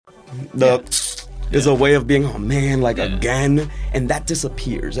is a way of being, oh man, like again, and that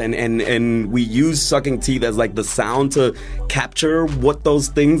disappears. And we use sucking teeth as like the sound to capture what those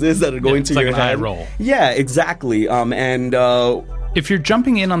things is that are going to your like head. An eye roll. Yeah, exactly. If you're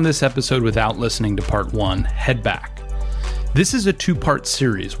jumping in on this episode without listening to part 1, head back. This is a 2-part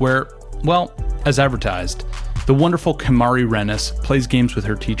series where, well, as advertised, the wonderful Kimari Rennis plays games with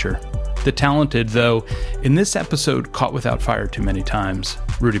her teacher. The talented, though, in this episode caught without fire too many times,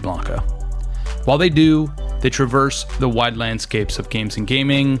 Rudy Blanco. While they do, they traverse the wide landscapes of games and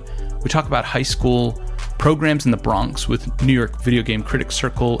gaming. We talk about high school, programs in the Bronx with New York Video Game Critics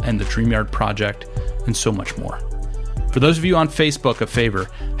Circle and the DreamYard Project, and so much more. For those of you on Facebook, a favor,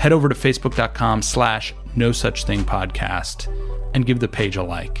 head over to facebook.com/NoSuchThingPodcast and give the page a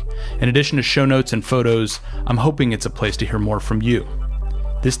like. In addition to show notes and photos, I'm hoping it's a place to hear more from you.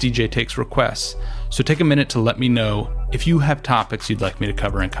 This DJ takes requests, so take a minute to let me know if you have topics you'd like me to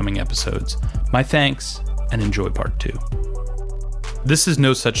cover in coming episodes. My thanks, and enjoy part 2. This is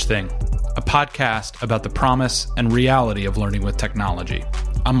No Such Thing, a podcast about the promise and reality of learning with technology.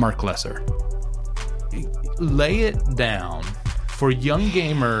 I'm Mark Lesser. Lay it down for young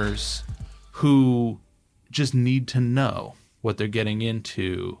gamers who just need to know what they're getting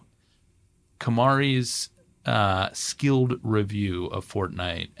into. Kimari's skilled review of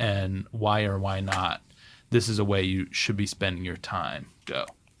Fortnite and why or why not this is a way you should be spending your time. Go.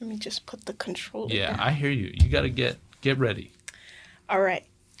 Let me just put the controller down. down. I hear you. You got to get ready. All right.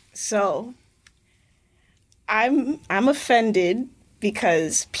 So I'm offended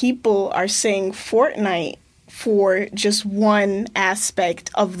because people are saying Fortnite for just one aspect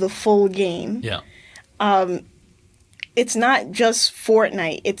of the full game. Yeah. It's not just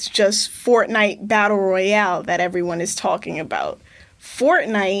Fortnite. It's just Fortnite Battle Royale that everyone is talking about.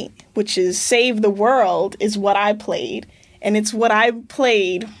 Fortnite, which is Save the World, is what I played. And it's what I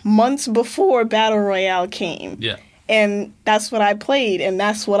played months before Battle Royale came. Yeah. And that's what I played, and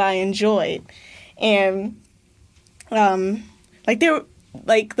that's what I enjoyed. And the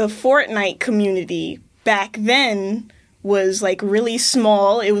Fortnite community back then was like really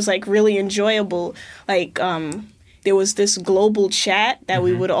small. It was like really enjoyable. Like there was this global chat that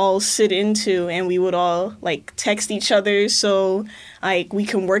we would all sit into, and we would all like text each other so like we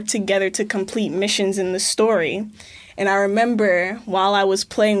can work together to complete missions in the story. And I remember while I was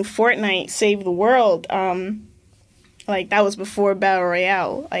playing Fortnite Save the World, like that was before Battle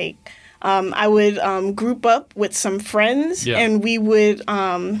Royale, like I would group up with some friends and we would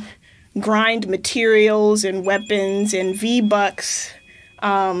grind materials and weapons and V-Bucks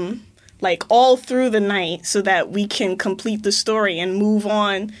like all through the night so that we can complete the story and move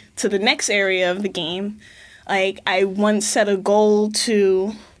on to the next area of the game. Like I once set a goal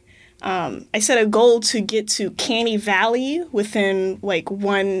to get to Canny Valley within like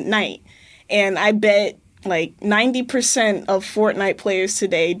one night. And I bet like 90% of Fortnite players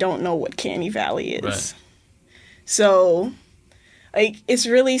today don't know what Canny Valley is. Right. So like it's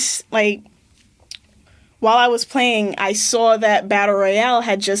really like while I was playing, I saw that Battle Royale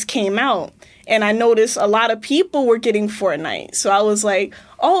had just came out, and I noticed a lot of people were getting Fortnite. So I was like,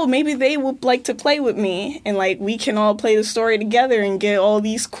 oh, maybe they would like to play with me, and like we can all play the story together and get all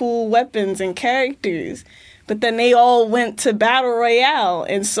these cool weapons and characters. But then they all went to Battle Royale,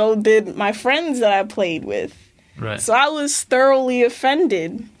 and so did my friends that I played with. Right. So I was thoroughly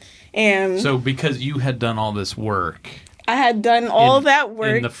offended. And so because you had done all this work, I had done all that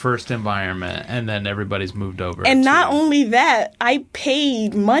work in the first environment, and then everybody's moved over. And not only that, I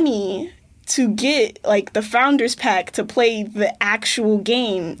paid money to get like the Founders Pack to play the actual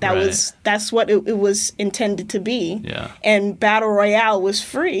game. That's what it was intended to be. Yeah. And Battle Royale was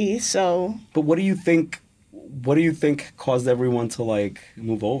free, so. But what do you think caused everyone to like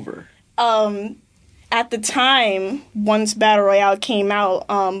move over? At the time, once Battle Royale came out,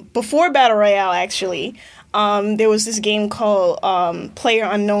 before Battle Royale actually, there was this game called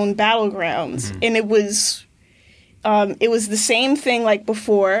PlayerUnknown Battlegrounds, and it was the same thing like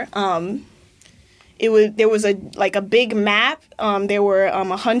before. There was a big map. There were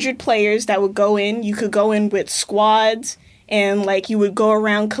 100 players that would go in. You could go in with squads, and like you would go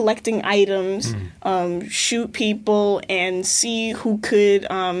around collecting items, shoot people, and see who could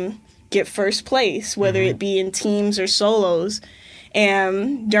get first place, whether it be in teams or solos.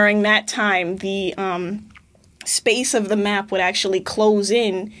 And during that time, the space of the map would actually close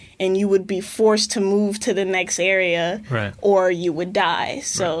in, and you would be forced to move to the next area, or you would die.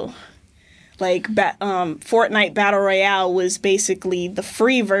 So, like, Fortnite Battle Royale was basically the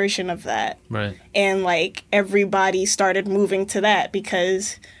free version of that. Right. And, like, everybody started moving to that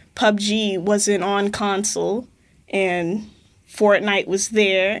because PUBG wasn't on console, and Fortnite was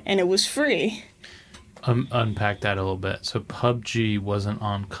there and it was free. Unpack that a little bit. So PUBG wasn't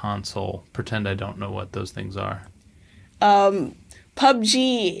on console. Pretend I don't know what those things are.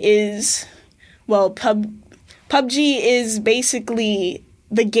 PUBG is, PUBG is basically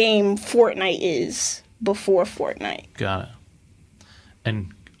the game Fortnite is before Fortnite. Got it.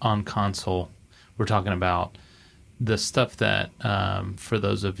 And on console, we're talking about the stuff that, for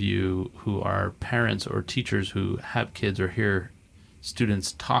those of you who are parents or teachers who have kids or hear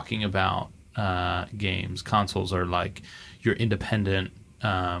students talking about games, consoles are like your independent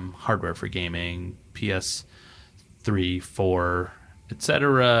hardware for gaming, PS3, 4,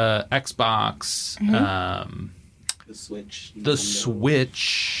 etc., Xbox, The Switch. the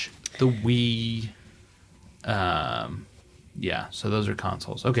Switch, the Wii. Yeah, so those are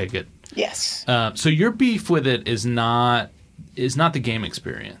consoles. Okay, good. Yes. So your beef with it is not the game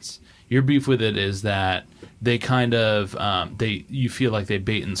experience. Your beef with it is that they kind of you feel like they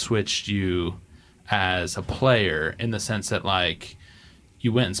bait and switched you as a player, in the sense that like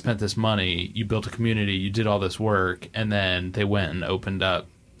you went and spent this money, you built a community, you did all this work, and then they went and opened up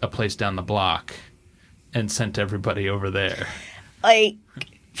a place down the block and sent everybody over there. Like,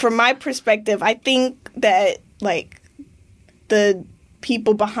 from my perspective, I think that like the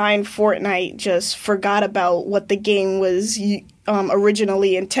people behind Fortnite just forgot about what the game was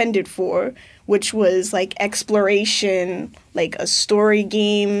originally intended for, which was like exploration, like a story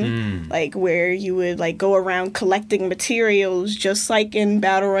game, like where you would like go around collecting materials, just like in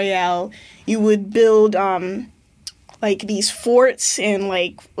Battle Royale. You would build like these forts and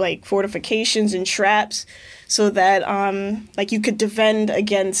like fortifications and traps, so that like you could defend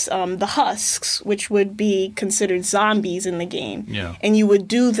against the husks, which would be considered zombies in the game. Yeah. And you would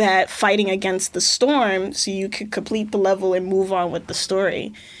do that fighting against the storm, so you could complete the level and move on with the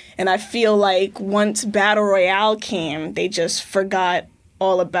story. And I feel like once Battle Royale came, they just forgot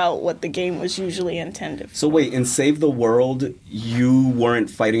all about what the game was usually intended for. So wait, in Save the World, you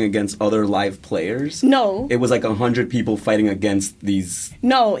weren't fighting against other live players? No. It was like 100 people fighting against these...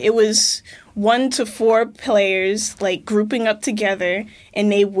 No, it was 1 to 4 players, like, grouping up together,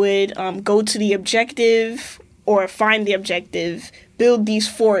 and they would go to the objective or find the objective, build these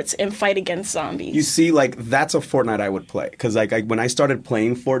forts, and fight against zombies. You see, like, that's a Fortnite I would play. Because, like, when I started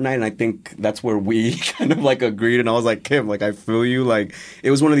playing Fortnite, and I think that's where we kind of, like, agreed, and I was like, Kim, like, I feel you. Like,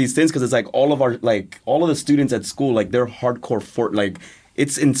 it was one of these things, because it's, like, all of the students at school, like, they're hardcore like,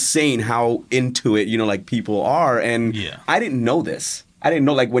 it's insane how into it, you know, like, people are. And I didn't know this. I didn't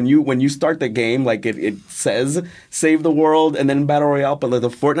know, like, when you start the game, like, it says Save the World and then Battle Royale, but, like, the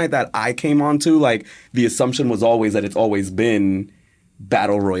Fortnite that I came onto, like, the assumption was always that it's always been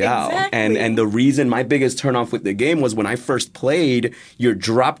Battle Royale. Exactly. And the reason, my biggest turnoff with the game was when I first played, you're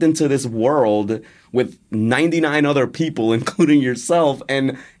dropped into this world with 99 other people, including yourself,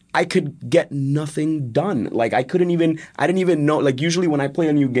 and I could get nothing done. Like, I didn't even know, like, usually when I play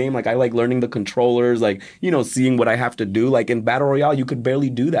a new game, like, I like learning the controllers, like, you know, seeing what I have to do. Like, in Battle Royale, you could barely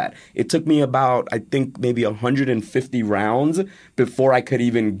do that. It took me about, I think, maybe 150 rounds before I could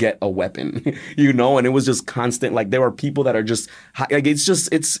even get a weapon, you know? And it was just constant, like, there were people that are just, like, it's just,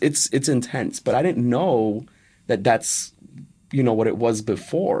 it's intense. But I didn't know that that's, you know, what it was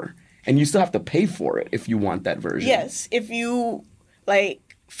before. And you still have to pay for it if you want that version. Yes, if you, like,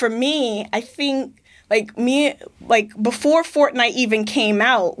 for me, I think, like, before Fortnite even came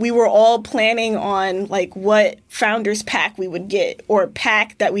out, we were all planning on, like, what Founders Pack we would get, or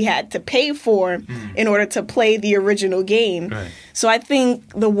pack that we had to pay for in order to play the original game. Right. So I think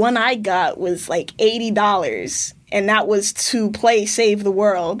the one I got was, like, $80, and that was to play Save the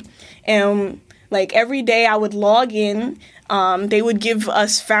World. And, like, every day I would log in. They would give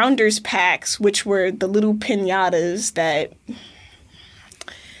us Founders Packs, which were the little piñatas that...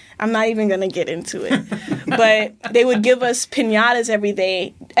 I'm not even going to get into it. But they would give us piñatas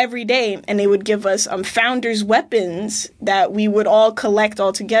every day, and they would give us Founders weapons that we would all collect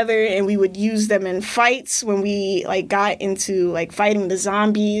all together, and we would use them in fights when we, like, got into, like, fighting the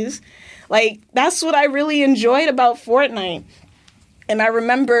zombies. Like, that's what I really enjoyed about Fortnite. And I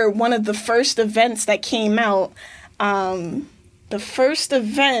remember one of the first events that came out, the first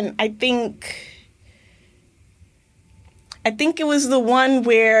event, I think it was the one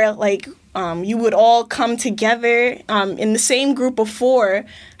where, like, you would all come together in the same group of 4.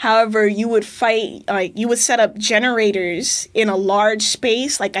 However, you would fight, like, you would set up generators in a large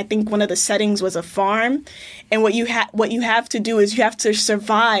space. Like, I think one of the settings was a farm. And what you have to do is you have to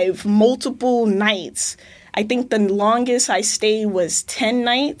survive multiple nights. I think the longest I stayed was 10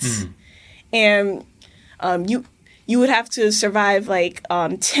 nights. And you you would have to survive like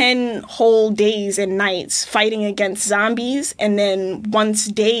 10 whole days and nights fighting against zombies, and then once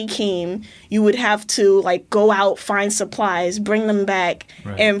day came, you would have to like go out, find supplies, bring them back,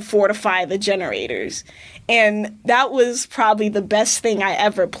 and fortify the generators. And that was probably the best thing I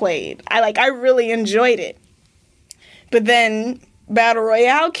ever played. I really enjoyed it. But then Battle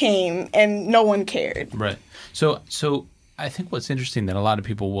Royale came and no one cared. Right. So I think what's interesting that a lot of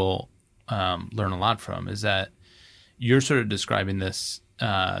people will learn a lot from is that you're sort of describing this,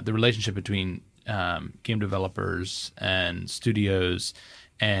 the relationship between game developers and studios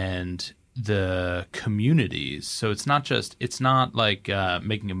and the communities. So it's not like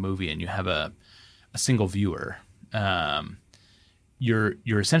making a movie and you have a single viewer. You're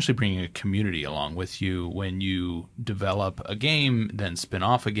essentially bringing a community along with you when you develop a game, then spin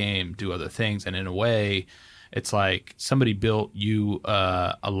off a game, do other things, and in a way, it's like somebody built you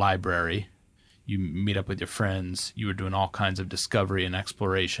a library. You meet up with your friends. You were doing all kinds of discovery and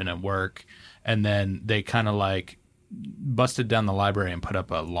exploration and work, and then they kind of like busted down the library and put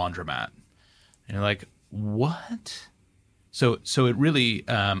up a laundromat. And you're like, what? So it really,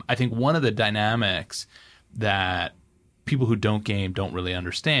 I think one of the dynamics that people who don't game don't really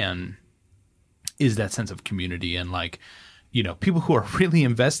understand is that sense of community and like, you know, people who are really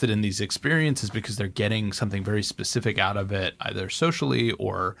invested in these experiences because they're getting something very specific out of it, either socially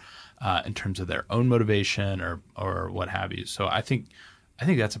or in terms of their own motivation or what have you. So I think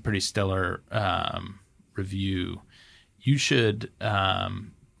that's a pretty stellar review. You should,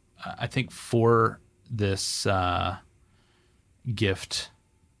 I think, for this gift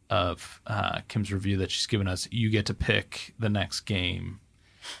of Kim's review that she's given us, you get to pick the next game.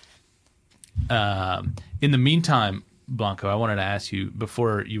 In the meantime, Blanco, I wanted to ask you,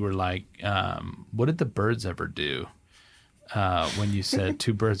 before you were like, what did the birds ever do? When you said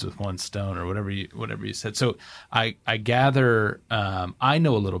two birds with one stone or whatever you said. So I gather, I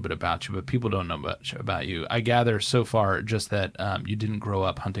know a little bit about you, but people don't know much about you. I gather so far just that you didn't grow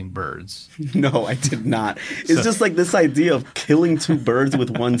up hunting birds. No, I did not. It's just like this idea of killing two birds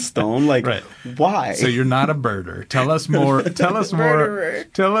with one stone. Like, why? So you're not a birder. Tell us more. Tell us more.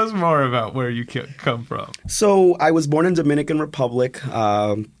 Tell us more about where you come from. So I was born in Dominican Republic.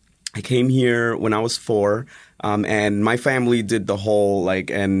 I came here when I was 4. And my family did the whole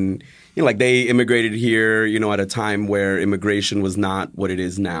they immigrated here, at a time where immigration was not what it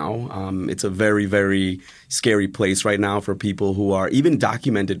is now. It's a very, very scary place right now for people who are even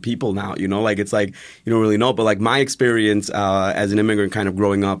documented people now, it's like you don't really know. But like my experience as an immigrant kind of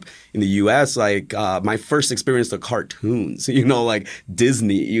growing up in the U.S., my first experience to cartoons, like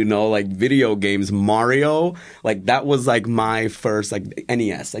Disney, like video games, Mario, like that was like my first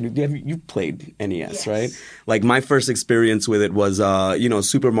NES. You played NES, yes. Right? Like my first experience with it was,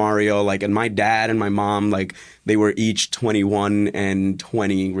 Super Mario, and my dad and my mom, they were each 21 and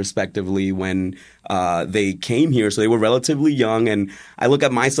 20 respectively when they came here. So they were relatively young. And I look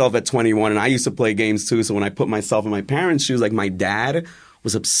at myself at 21 and I used to play games too. So when I put myself in my parents' shoes, my dad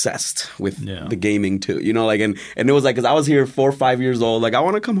was obsessed with the gaming too, and it was because I was here 4 or 5 years old. I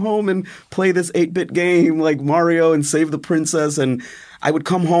want to come home and play this 8-bit game like Mario and save the princess. And I would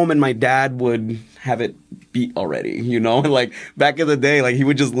come home and my dad would have it beat already, and back in the day, he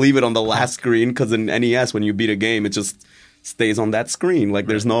would just leave it on the last screen because in NES, when you beat a game, it just stays on that screen.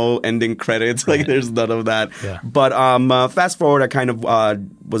 There's no ending credits. There's none of that. Yeah. But fast forward, I kind of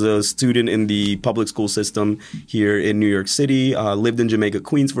was a student in the public school system here in New York City, lived in Jamaica,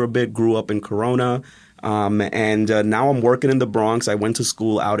 Queens for a bit, grew up in Corona. And now I'm working in the Bronx. I went to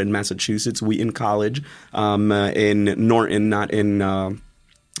school out in Massachusetts, Wheaton College, in Norton, not in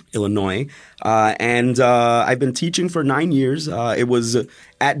Illinois. And I've been teaching for 9 years. It was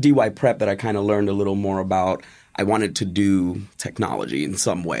at DY Prep that I kind of learned a little more about I wanted to do technology in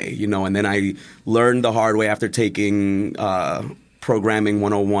some way, and then I learned the hard way after taking Programming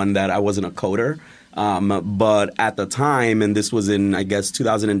 101 that I wasn't a coder. But at the time, and this was in, I guess,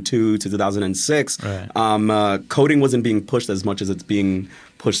 2002 to 2006, coding wasn't being pushed as much as it's being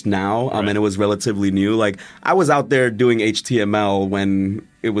pushed now, and it was relatively new. I was out there doing HTML when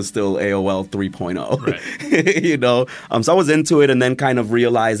it was still AOL 3.0, so I was into it and then kind of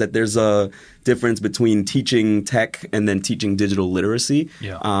realized that there's a difference between teaching tech and then teaching digital literacy.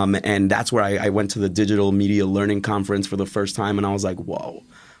 Yeah. And that's where I went to the Digital Media Learning Conference for the first time, and I was like, whoa.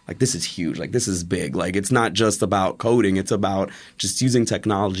 This is huge. This is big. It's not just about coding. It's about just using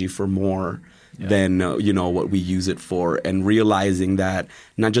technology for more than, what we use it for, and realizing that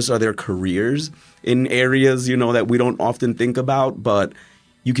not just are there careers in areas, that we don't often think about, but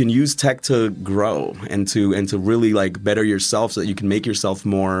you can use tech to grow and to really better yourself so that you can make yourself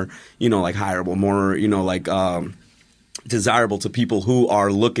more, hireable, more, desirable to people who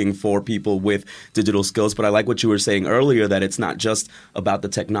are looking for people with digital skills. But I like what you were saying earlier, that it's not just about the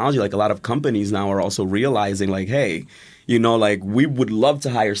technology. Like, a lot of companies now are also realizing, like, hey, you know, like, we would love to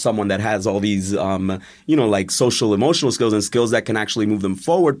hire someone that has all these, you know, like, social emotional skills and skills that can actually move them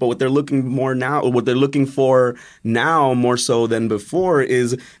forward. But what they're looking for now more so than before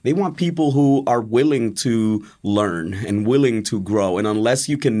is they want people who are willing to learn and willing to grow. And unless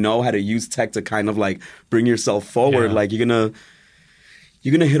you can know how to use tech to kind of like bring yourself forward, like, you're going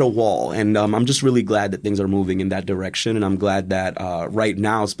to hit a wall. And I'm just really glad that things are moving in that direction. And I'm glad that right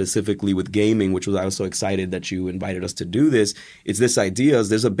now, specifically with gaming, which was, I was so excited that you invited us to do this, it's this idea.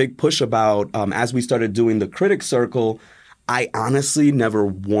 There's a big push about, as we started doing the Critic Circle, I honestly never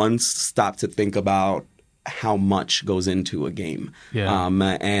once stopped to think about how much goes into a game.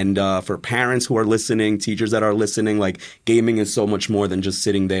 And for parents who are listening, teachers that are listening, like, gaming is so much more than just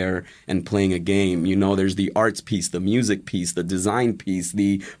sitting there and playing a game. You know, there's the arts piece, the music piece, the design piece,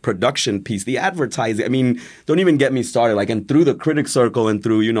 the production piece, the advertising. I mean, don't even get me started. Like, and through the Critic Circle and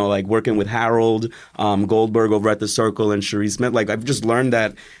through, you know, like, working with Harold Goldberg over at the Circle and Cherie Smith, like, I've just learned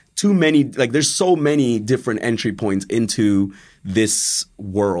that there's so many different entry points into this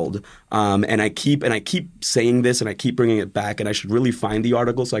world. And I keep saying this and I keep bringing it back, and I should really find the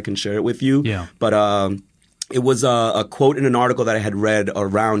article so I can share it with you. Yeah. But it was a quote in an article that I had read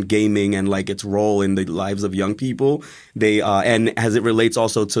around gaming and like its role in the lives of young people. And as it relates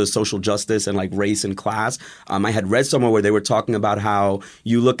also to social justice and like race and class. I had read somewhere where they were talking about how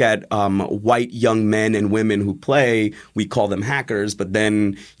you look at white young men and women who play, we call them hackers, but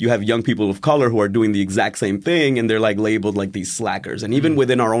then you have young people of color who are doing the exact same thing and they're like labeled like these slackers. And even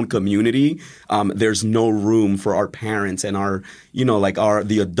within our own community, there's no room for our parents and our, you know, like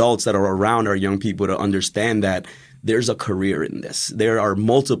the adults that are around our young people to understand that there's a career in this. There are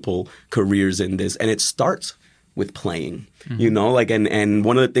multiple careers in this, and it starts with playing, you know, like, and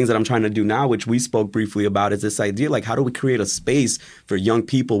one of the things that I'm trying to do now, which we spoke briefly about, is this idea, like, how do we create a space for young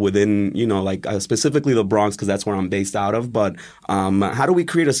people within, you know, like specifically the Bronx, because that's where I'm based out of. But how do we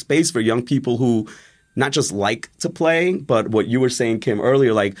create a space for young people who not just like to play, but what you were saying, Kim,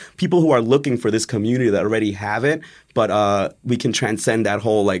 earlier, like people who are looking for this community that already have it, but we can transcend that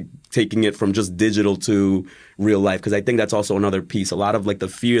whole, like, taking it from just digital to real life. Because I think that's also another piece. A lot of like the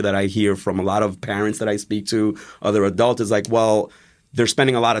fear that I hear from a lot of parents that I speak to, other adults, is like, well, they're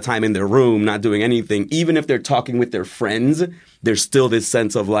spending a lot of time in their room not doing anything. Even if they're talking with their friends, there's still this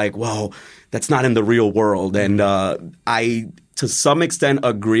sense of like, well, that's not in the real world. And I, to some extent,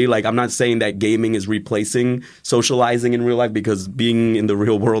 agree. Like, I'm not saying that gaming is replacing socializing in real life, because being in the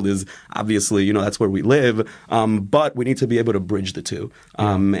real world is obviously, you know, that's where we live. But we need to be able to bridge the two.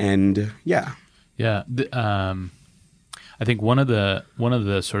 And yeah. Yeah. I think one of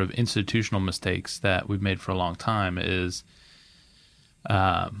the sort of institutional mistakes that we've made for a long time is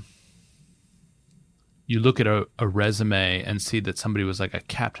you look at a resume and see that somebody was like a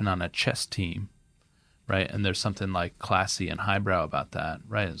captain on a chess team, right? And there's something like classy and highbrow about that,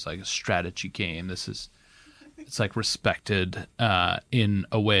 right? It's like a strategy game. It's like respected in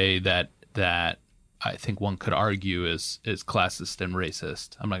a way that I think one could argue is classist and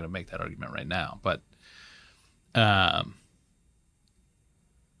racist. I'm not going to make that argument right now, but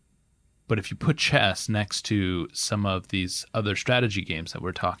if you put chess next to some of these other strategy games that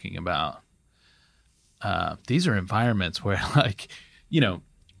we're talking about, these are environments where, like, you know,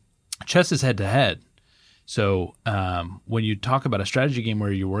 chess is head to head. So when you talk about a strategy game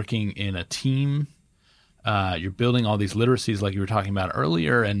where you're working in a team, you're building all these literacies like you were talking about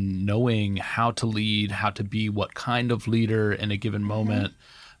earlier, and knowing how to lead, how to be what kind of leader in a given moment.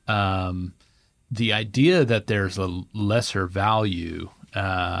 The idea that there's a lesser value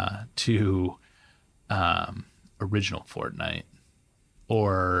to original Fortnite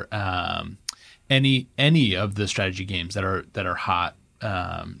or any of the strategy games that are hot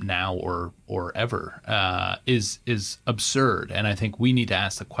now or ever is absurd. And I think we need to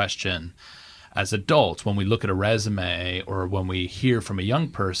ask the question as adults when we look at a resume or when we hear from a young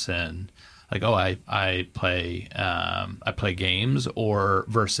person, like, oh, I play games, or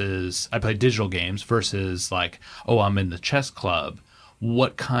versus I play digital games, versus like, oh, I'm in the chess club.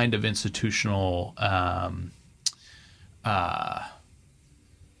 What kind of institutional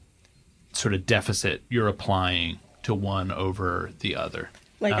sort of deficit you're applying to one over the other?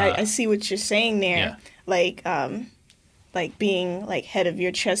 Like, I see what you're saying there. Yeah. Like being like head of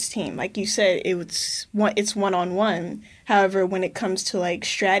your chess team, like you said, it's one-on-one. However, when it comes to like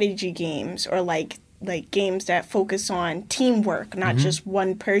strategy games or like games that focus on teamwork, not just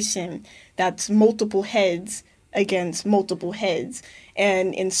one person, that's multiple heads against multiple heads.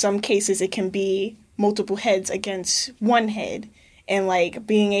 And in some cases, it can be multiple heads against one head, and like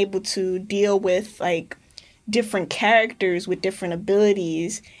being able to deal with like different characters with different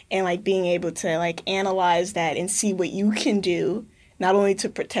abilities, and like being able to like analyze that and see what you can do, not only to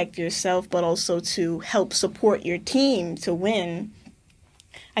protect yourself but also to help support your team to win.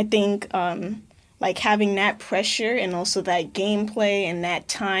 I think like having that pressure and also that gameplay and that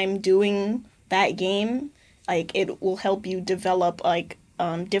time doing that game, like it will help you develop like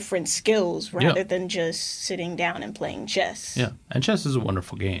different skills rather than just sitting down and playing chess. Yeah, and chess is a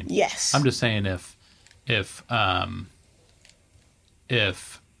wonderful game. Yes. I'm just saying if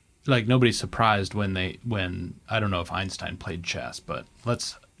like nobody's surprised when I don't know if Einstein played chess, but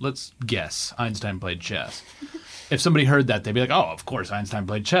let's guess Einstein played chess. If somebody heard that, they'd be like, "Oh, of course Einstein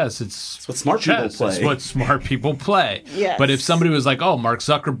played chess. It's what smart chess. people play. It's what smart people play." Yes. But if somebody was like, "Oh, Mark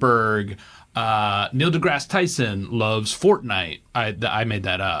Zuckerberg, Neil deGrasse Tyson loves Fortnite," I made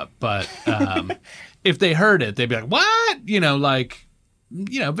that up. But if they heard it, they'd be like, "What?"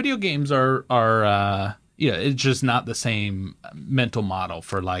 Video games are it's just not the same mental model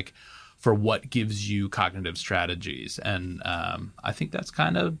for what gives you cognitive strategies. And I think that's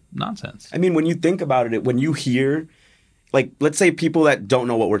kind of nonsense. I mean, when you think about it, when you hear, like, let's say people that don't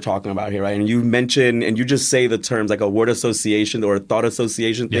know what we're talking about here, right? And you mention, and you just say the terms like a word association or a thought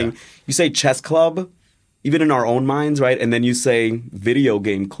association thing. Yeah. You say chess club, even in our own minds, right? And then you say video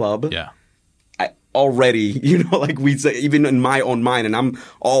game club. Yeah. Already, like we say, even in my own mind, and I'm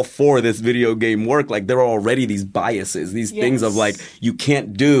all for this video game work, like there are already these biases, these things of like, you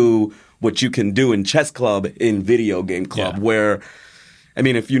can't do what you can do in chess club in video game club, where, I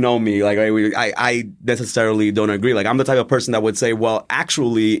mean, if you know me, like I necessarily don't agree. Like I'm the type of person that would say, well,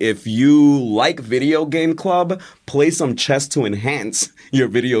 actually, if you like video game club, play some chess to enhance your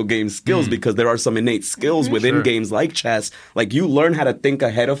video game skills because there are some innate skills within games like chess. Like you learn how to think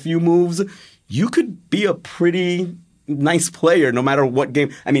ahead a few moves. You could be a pretty nice player no matter what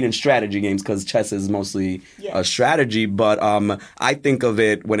game. I mean, in strategy games, because chess is mostly a strategy. But I think of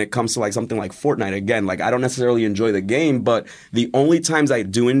it when it comes to like something like Fortnite. Again, like I don't necessarily enjoy the game, but the only times I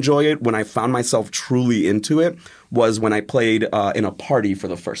do enjoy it, when I found myself truly into it, was when I played in a party for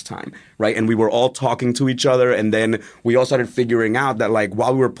the first time, right? And we were all talking to each other, and then we all started figuring out that like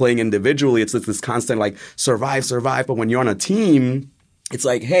while we were playing individually, it's this constant like survive. But when you're on a team, it's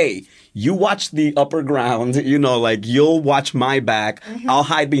like, hey, you watch the upper ground, like you'll watch my back. I'll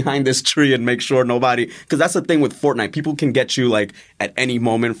hide behind this tree and make sure nobody, because that's the thing with Fortnite. People can get you like at any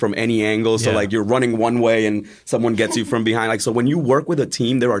moment from any angle. So like you're running one way and someone gets you from behind. Like, so when you work with a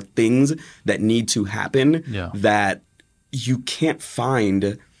team, there are things that need to happen that you can't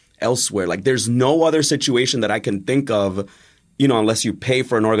find elsewhere. Like there's no other situation that I can think of, unless you pay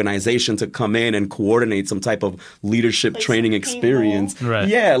for an organization to come in and coordinate some type of leadership training experience. Right.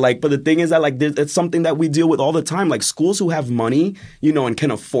 Yeah, but the thing is that it's something that we deal with all the time. Like schools who have money, and can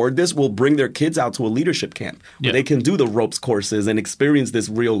afford this will bring their kids out to a leadership camp where they can do the ropes courses and experience this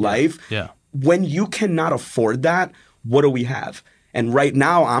real life. Yeah. When you cannot afford that, what do we have? And right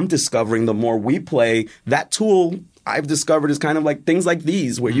now I'm discovering the more we play, that tool I've discovered is kind of like things like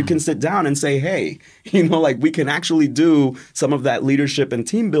these where you can sit down and say, hey, like we can actually do some of that leadership and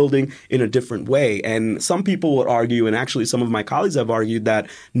team building in a different way. And some people would argue, and actually some of my colleagues have argued, that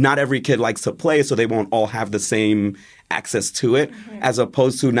not every kid likes to play, so they won't all have the same access to it, as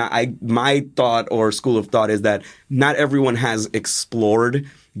opposed to my thought or school of thought is that not everyone has explored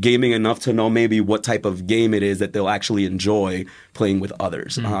gaming enough to know maybe what type of game it is that they'll actually enjoy playing with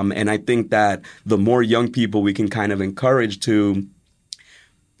others. And I think that the more young people we can kind of encourage to,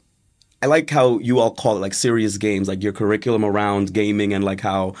 I like how you all call it like serious games, like your curriculum around gaming, and like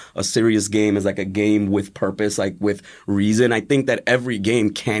how a serious game is like a game with purpose, like with reason. I think that every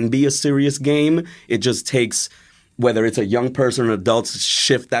game can be a serious game. It just takes, whether it's a young person or an adult, to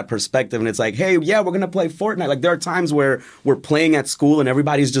shift that perspective. And it's like, hey, yeah, we're going to play Fortnite. Like there are times where we're playing at school and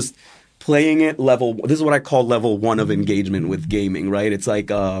everybody's just playing it this is what I call level 1 of engagement with gaming, right? It's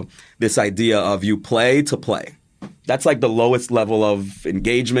like this idea of you play to play. That's like the lowest level of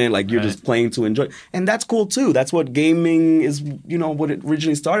engagement. Like you're just playing to enjoy. And that's cool too. That's what gaming is, what it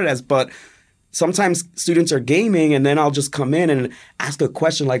originally started as. But sometimes students are gaming and then I'll just come in and ask a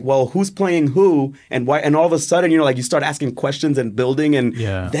question like, well, who's playing who and why? And all of a sudden, like you start asking questions and building, and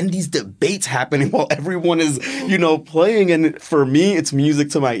then these debates happening while everyone is, playing. And for me, it's music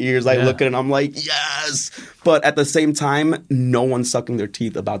to my ears. I look at it and I'm like, yes. But at the same time, no one's sucking their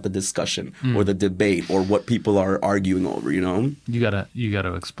teeth about the discussion or the debate or what people are arguing over, You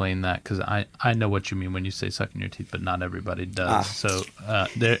gotta explain that, because I know what you mean when you say sucking your teeth, but not everybody does. So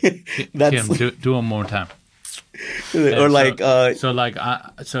there, That's Kim, do it one more time. Or like,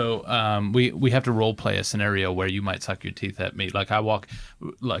 we have to role play a scenario where you might suck your teeth at me. Like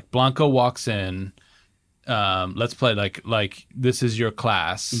Blanco walks in. Let's play like this is your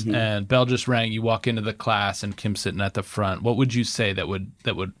class, and bell just rang. You walk into the class, and Kim's sitting at the front. What would you say that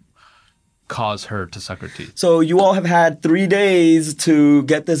would cause her to suck her teeth? So you all have had 3 days to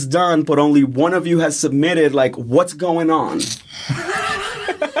get this done, but only one of you has submitted, like, what's going on?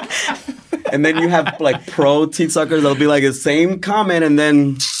 And then you have, like, pro teeth suckers. They'll be like the same comment, and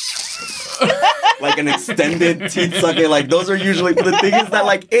then like an extended teeth sucker. Like, those are usually, the thing is that,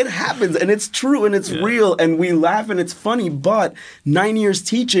 like, it happens, and it's true, and it's real, and we laugh, and it's funny, but 9 years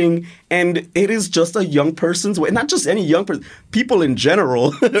teaching, and it is just a young person's way. Not just any young person, people in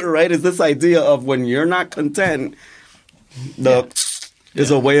general, right? Is this idea of when you're not content, is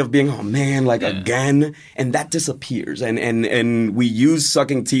a way of being, oh man, like again, and that disappears. And we use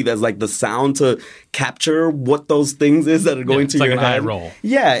sucking teeth as like the sound to capture what those things is that are going to your like head. An eye roll.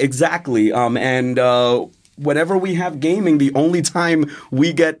 Yeah, exactly. Whenever we have gaming, the only time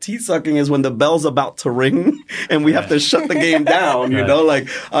we get teeth sucking is when the bell's about to ring and we have to shut the game down. You know, like,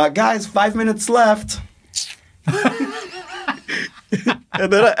 guys, 5 minutes left.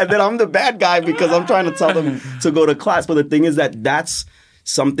 And then I'm the bad guy because I'm trying to tell them to go to class. But the thing is that's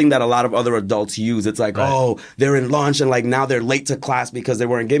something that a lot of other adults use. It's like, oh, they're in lunch and like now they're late to class because they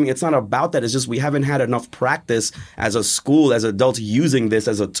weren't gaming. It's not about that. It's just we haven't had enough practice as a school, as adults using this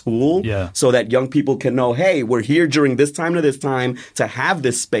as a tool so that young people can know, hey, we're here during this time to this time to have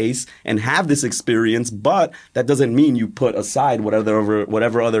this space and have this experience. But that doesn't mean you put aside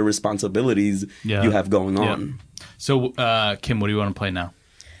whatever other responsibilities you have going on. So, Kim, what do you want to play now?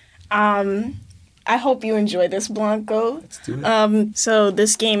 I hope you enjoy this, Blanco. Let's do it. So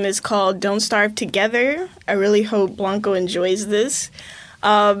this game is called Don't Starve Together. I really hope Blanco enjoys this.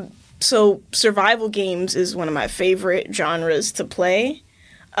 So survival games is one of my favorite genres to play.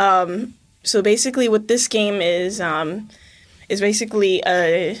 So basically what this game is basically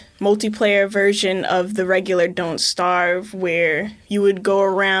a multiplayer version of the regular Don't Starve, where you would go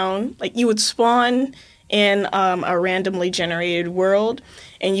around, like you would spawn in a randomly generated world,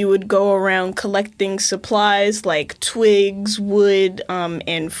 and you would go around collecting supplies like twigs, wood,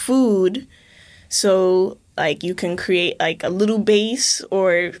 and food. So, like, you can create, like, a little base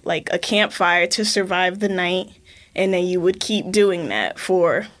or, like, a campfire to survive the night, and then you would keep doing that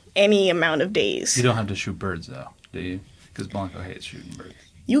for any amount of days. You don't have to shoot birds, though, do you? Because Blanco hates shooting birds.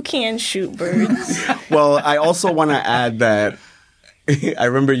 You can shoot birds. Well, I also want to add that I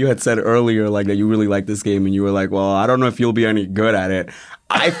remember you had said earlier, like, that you really like this game, and you were like, well, I don't know if you'll be any good at it.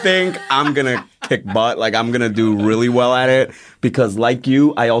 I think I'm going to kick butt. Like, I'm going to do really well at it because, like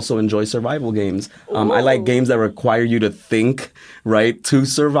you, I also enjoy survival games. I like games that require you to think, right, to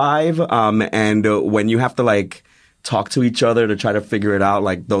survive. And when you have to, like, talk to each other to try to figure it out,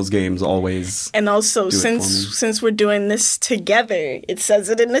 like, those games always And also, do since we're doing this together, it says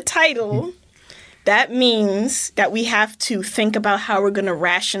it in the title. That means that we have to think about how we're going to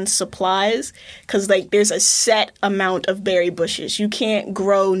ration supplies, because, like, there's a set amount of berry bushes. You can't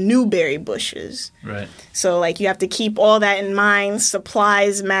grow new berry bushes. Right. So, like, you have to keep all that in mind.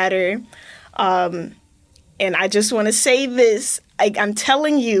 Supplies matter. And I just want to say this. I'm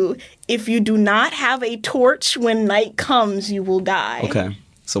telling you, if you do not have a torch when night comes, you will die. Okay.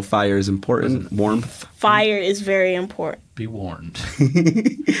 So fire is important. Warmth. Fire is very important. Be warned.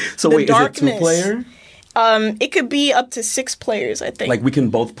 So The wait, darkness. is it 2-player? It could be up to 6 players, I think. Like, we can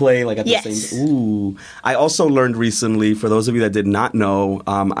both play, like, at the same... Ooh. I also learned recently, for those of you that did not know,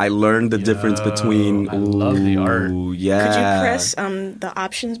 I learned the difference between... I love the art. Yeah. Could you press the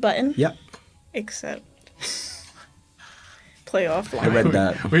options button? Yep. Except... play offline. I read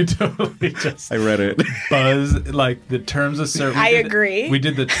that. We totally just I read it. buzz, like, the terms of service. I agree. We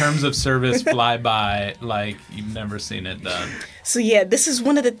did the terms of service flyby like you've never seen it done. So yeah, this is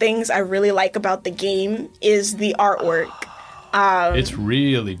one of the things I really like about the game is the artwork. It's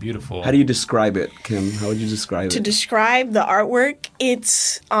really beautiful. How do you describe it, Kim? How would you describe it? To describe the artwork,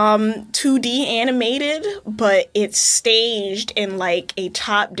 it's 2D animated, but it's staged in like a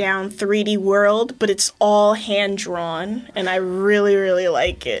top-down 3D world, but it's all hand-drawn, and I really, really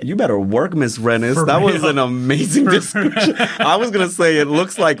like it. You better work, Miss Rennis. For that was real. an amazing description. I was going to say it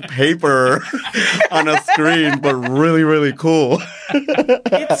looks like paper on a screen, but really, really cool.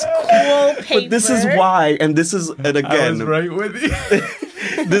 It's cool paper. But this is why, and this is, and I again... was right with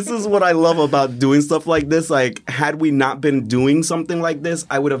you. This is what I love about doing stuff like this. Like, had we not been doing something like this,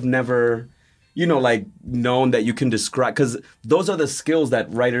 I would have never, like, known that you can describe, because those are the skills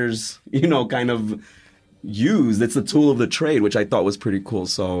that writers, kind of use. It's the tool of the trade, which I thought was pretty cool.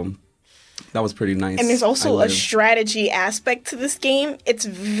 So That was pretty nice. And there's also I a strategy aspect to this game. It's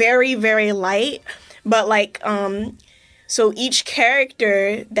very, very light, but like, so each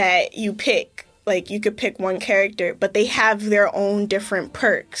character that you pick, like you could pick one character, but they have their own different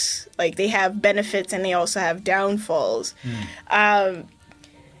perks. Like they have benefits and they also have downfalls.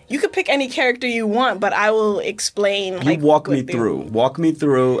 You could pick any character you want, but I will explain. You walk me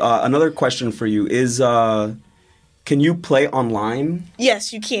through. Another question for you is, can you play online?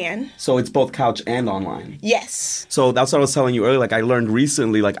 Yes, you can. So it's both couch and online? Yes. So that's what I was telling you earlier. Like I learned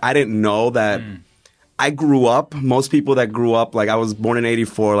recently, like I didn't know that I grew up, most people that grew up, like I was born in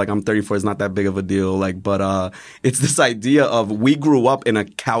 84, like I'm 34, it's not that big of a deal. Like, but it's this idea of we grew up in a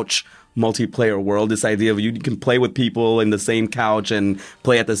couch multiplayer world, this idea of you can play with people in the same couch and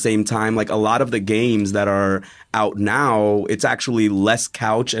play at the same time. Like a lot of the games that are out now, it's actually less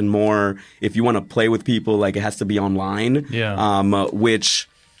couch and more if you want to play with people, like it has to be online. Yeah. Which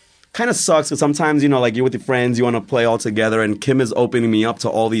kind of sucks because sometimes, you know, like you're with your friends, you want to play all together, and Kim is opening me up to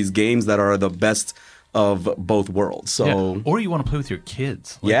all these games that are the best of both worlds. So or you want to play with your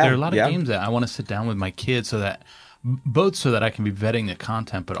kids. Like, there are a lot of games that I want to sit down with my kids so that I can be vetting the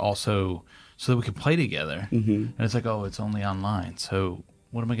content, but also so that we can play together. And it's like, oh, it's only online. So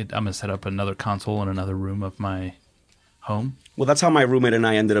what am I going to? I'm going to set up another console in another room of my home. Well, that's how my roommate and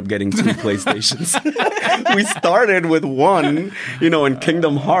I ended up getting 2 PlayStations. We started with one, you know, in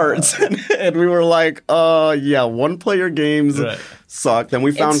Kingdom Hearts, and we were like, yeah, one-player games suck. Then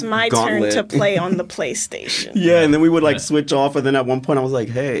we found It's my Gauntlet. turn to play on the PlayStation. Yeah, and then we would like switch off, and then at one point I was like,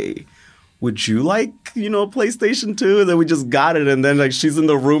 hey, would you like, you know, PlayStation 2? And then we just got it, and then like she's in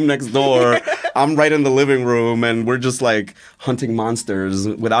the room next door, I'm right in the living room, and we're just like hunting monsters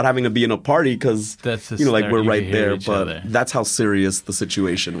without having to be in a party because, you know, like we're right there. But that's how serious the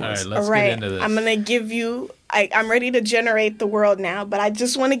situation was. All right, let's All right, get into this. I'm going to give you, I'm ready to generate the world now, but I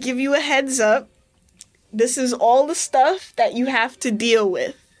just want to give you a heads up. This is all the stuff that you have to deal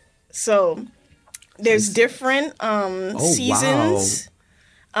with. So there's different seasons.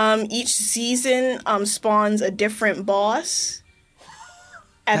 Wow. Each season spawns a different boss.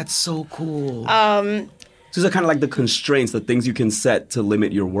 That's so cool. These are kind of like the constraints, the things you can set to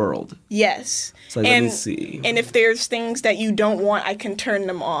limit your world. Yes. So let me see. And if there's things that you don't want, I can turn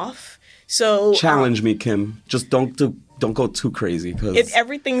them off. So challenge me, Kim. Just don't go too crazy because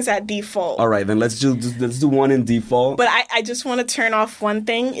everything's at default. All right, then let's do one in default. But I just want to turn off one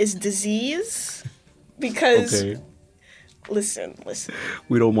thing: is disease, because. Okay. Listen.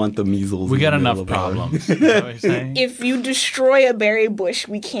 We don't want the measles. We got enough problems. Is that what you're saying? If you destroy a berry bush,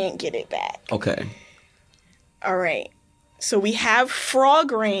 we can't get it back. Okay. All right. So we have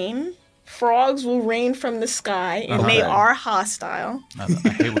frog rain. Frogs will rain from the sky, and they are hostile. I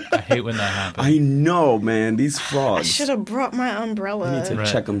hate when that happens. I know, man. These frogs. I should have brought my umbrella. Need to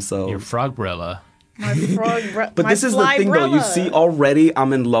check themselves. Your frogbrella. My frog. But this is the thing, though. You see, already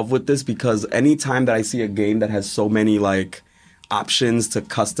I'm in love with this because anytime that I see a game that has so many like options to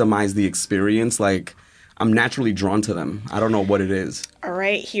customize the experience, like I'm naturally drawn to them. I don't know what it is. All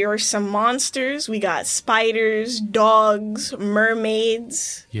right, here are some monsters. We got spiders, dogs,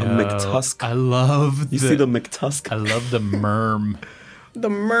 mermaids. A McTusk. I love. You see the McTusk? I love the merm. The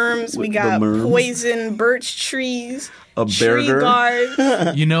merms. We The got merms. poison birch trees. A tree burger.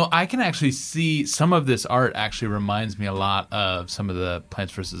 guards. You know, I can actually see some of this art actually reminds me a lot of some of the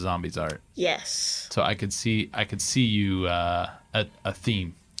Plants vs. Zombies art. Yes. So I could see you a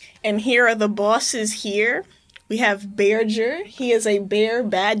theme. And here are the bosses here. We have Bearger. He is a bear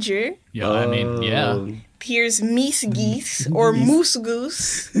badger. Yeah, I mean, yeah. Here's Meese Geese or Moose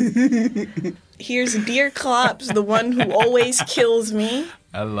Goose. Here's Deer Clops, the one who always kills me.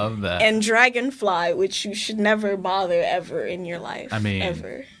 I love that. And Dragonfly, which you should never bother ever in your life. I mean,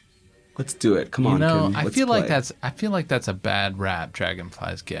 ever. Let's do it. Come on, Kim. I Let's feel like play. that's a bad rap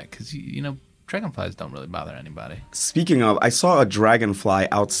dragonflies get because you know dragonflies don't really bother anybody. Speaking of, I saw a dragonfly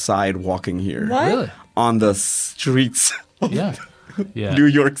outside walking here. What? Really? On the streets of Yeah. New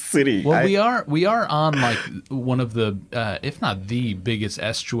York City. Well, we are on like one of the, if not the biggest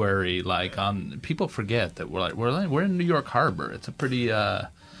estuary. Like on, people forget that we're in New York Harbor. It's a pretty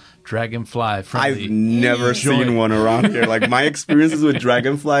dragonfly friendly. I've never seen one around here. Like my experiences with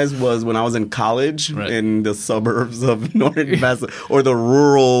dragonflies was when I was in college in the suburbs of Norton, Mass, or the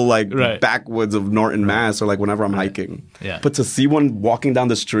rural backwoods of Norton, Mass, or like whenever I'm hiking. Yeah. But to see one walking down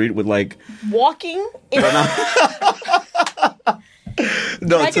the street with like Walking?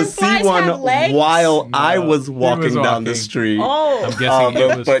 No, to see Dragonflies one have legs? while I was walking down walking. the street. Oh, I'm guessing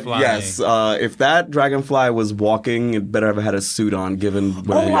it was but flying. yes, if that dragonfly was walking, it better have had a suit on, given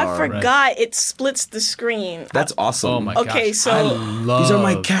where they I are. forgot. It splits the screen. That's awesome. Oh my Okay, gosh. so- I love These are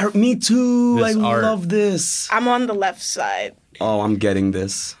my characters. Me too. I this art. love this. I'm on the left side. Oh, I'm getting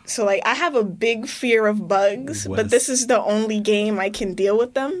this. So, like, I have a big fear of bugs, Wes. but this is the only game I can deal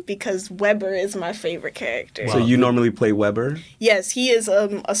with them because Weber is my favorite character. So you normally play Weber? Yes, he is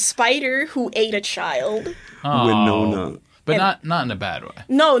a spider who ate a child. Oh. Winona. But not in a bad way.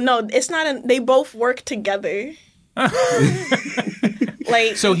 No, it's not. They both work together.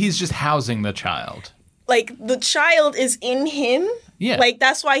 Like, So he's just housing the child. like the child is in him. Yeah. Like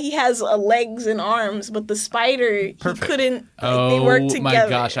that's why he has legs and arms, but the spider Perfect. he couldn't. Oh they work together. my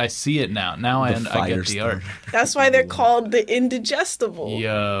gosh, I see it now. Now I fire get the art. That's why they're called the indigestible.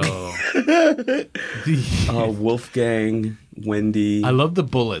 Yo. Wolfgang, Wendy. I love the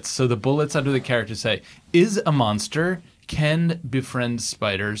bullets. So the bullets under the character say, is a monster, can befriend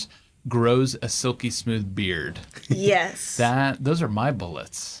spiders, grows a silky smooth beard. Yes. Those are my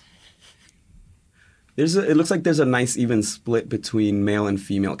bullets. It looks like there's a nice even split between male and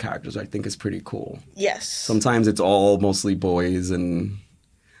female characters, I think is pretty cool. Yes. Sometimes it's all mostly boys, and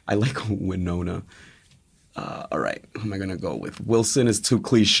I like Winona. All right, who am I going to go with? Wilson is too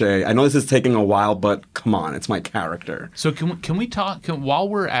cliche. I know this is taking a while, but come on, it's my character. So can we talk while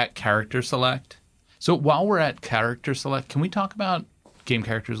we're at character select? So while we're at character select, can we talk about game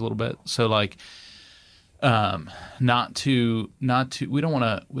characters a little bit? So like, not to we don't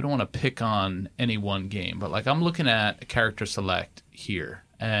want to pick on any one game, but like I'm looking at character select here,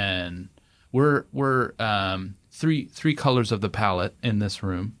 and we're three colors of the palette in this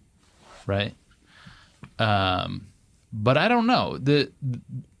room, right? But I don't know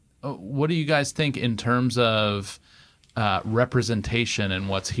what do you guys think in terms of representation and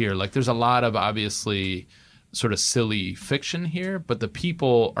what's here? Like, there's a lot of obviously sort of silly fiction here, but the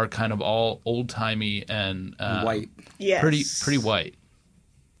people are kind of all old-timey and White. Yes. pretty white.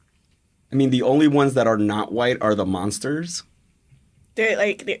 I mean, the only ones that are not white are the monsters. They're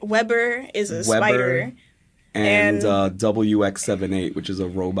like Weber is a Weber. spider. And And- WX78, which is a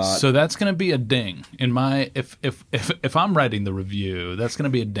robot. So that's going to be a ding in my if I'm writing the review, that's going to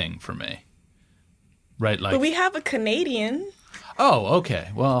be a ding for me. Right, like But we have a Canadian. oh, okay.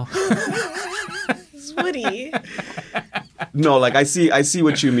 Well, It's Woody. No, like I see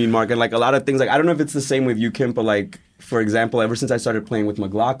what you mean, Mark. And like a lot of things, like I don't know if it's the same with you, Kim, but like for example, ever since I started playing with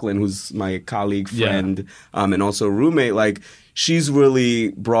McLaughlin, who's my colleague, friend, and also roommate, like she's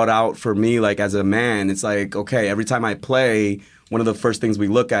really brought out for me, like as a man, it's like, okay, every time I play, one of the first things we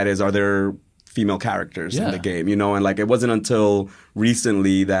look at is are there female characters in the game, you know? And like it wasn't until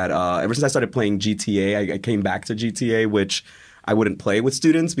recently that ever since I started playing GTA, I came back to GTA, which I wouldn't play with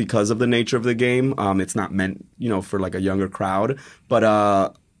students because of the nature of the game. It's not meant, you know, for like a younger crowd. But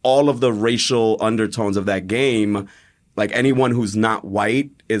all of the racial undertones of that game, like anyone who's not white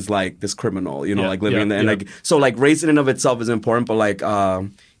is like this criminal, you know, like living in the, and like, so like race in and of itself is important, but like,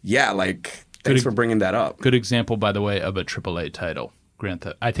 like thanks for bringing that up. good example, by the way, of a AAA title. Grand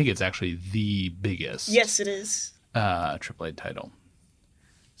Theft. I think it's actually the biggest. Yes, it is. AAA title.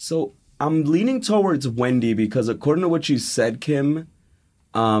 So I'm leaning towards Wendy because according to what you said, Kim,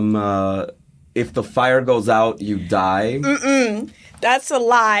 if the fire goes out, you die. That's a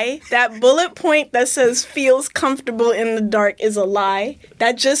lie. That bullet point that says feels comfortable in the dark is a lie.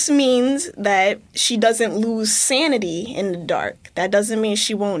 That just means that she doesn't lose sanity in the dark. That doesn't mean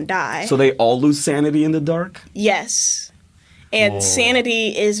she won't die. So they all lose sanity in the dark? Yes. And Whoa.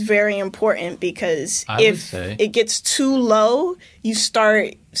 sanity is very important because I would if say. it gets too low, you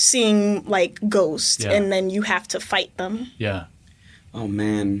start seeing like ghosts Yeah. and then you have to fight them. Yeah. Oh,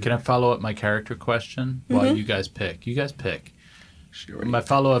 man. Can I follow up my character question while you guys pick? You guys pick. Sure. My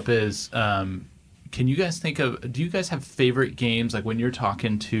follow up is, can you guys think of? Do you guys have favorite games? Like when you're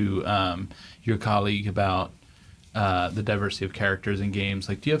talking to your colleague about the diversity of characters in games,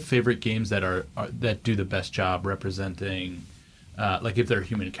 like do you have favorite games that are that do the best job representing? Like if they're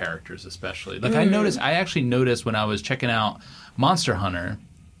human characters, especially. Like I actually noticed when I was checking out Monster Hunter.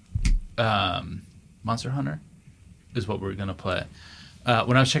 Monster Hunter is what we're gonna play.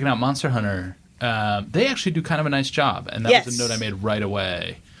 When I was checking out Monster Hunter, they actually do kind of a nice job, and that was a note I made right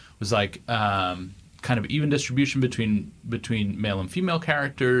away. Was like kind of even distribution between male and female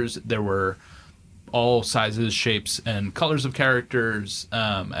characters. There were all sizes, shapes, and colors of characters,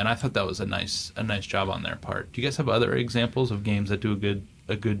 and I thought that was a nice job on their part. Do you guys have other examples of games that do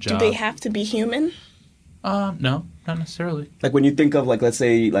a good job? Do they have to be human? No. not necessarily. Like when you think of like, let's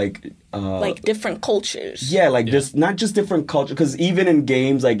say like different cultures. yeah, like just not just different culture, because even in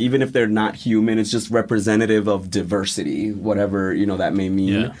games, like even if they're not human, it's just representative of diversity, whatever that may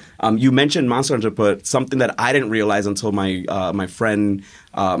mean. Yeah. You mentioned Monster Hunter, but something that I didn't realize until my friend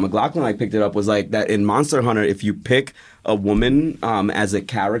McLaughlin and I picked it up was like that in Monster Hunter, if you pick a woman as a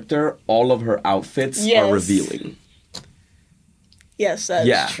character, all of her outfits are revealing. Yes,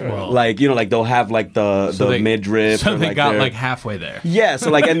 that's true. Well, like like they'll have like the midriff. So or, they like, got their- like halfway there. Yeah,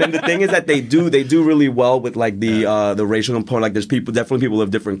 so like, and then the thing is that they do really well with like the racial component. Like, there's definitely people of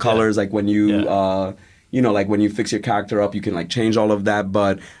different colors. Like when you like when you fix your character up, you can like change all of that.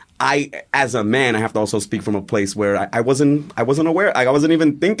 But I, as a man, I have to also speak from a place where I wasn't aware. I wasn't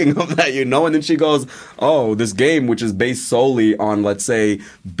even thinking of that, And then she goes, "Oh, this game, which is based solely on, let's say,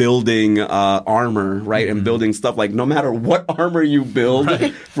 building armor, right, and building stuff. Like, no matter what armor you build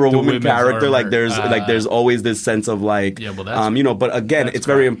for a woman character, like there's always this sense of like, But again, it's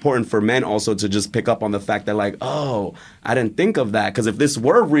very important for men also to just pick up on the fact that like, oh, I didn't think of that, because if this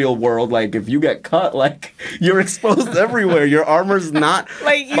were real world, like if you get cut, like you're exposed everywhere. Your armor's not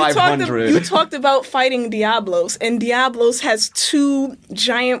like 500. You talked about fighting Diablos, and Diablos has 2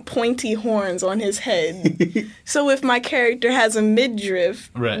 giant pointy horns on his head. So if my character has a midriff,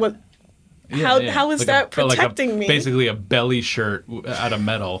 what? How is like that protecting me? Basically, a belly shirt out of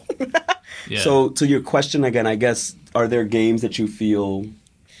metal. So to your question again, I guess, are there games that you feel?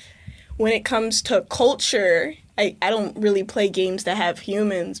 When it comes to culture, I don't really play games that have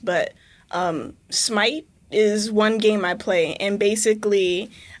humans, but Smite is one game I play, and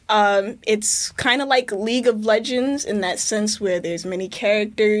basically it's kind of like League of Legends in that sense where there's many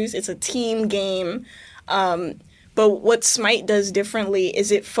characters. It's a team game. But what Smite does differently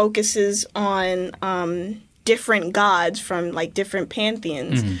is it focuses on different gods from like different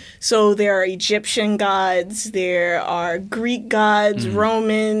pantheons. So there are Egyptian gods, there are Greek gods,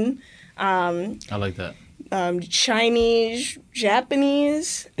 Roman. I like that. Chinese,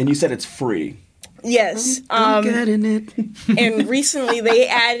 Japanese. And you said it's free. Yes. I'm getting it. And recently they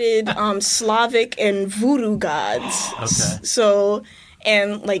added Slavic and voodoo gods. Okay. So,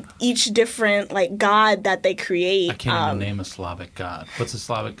 and like each different like god that they create. I can't even name a Slavic god. What's a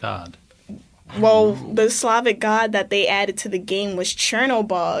Slavic god? Well, the Slavic god that they added to the game was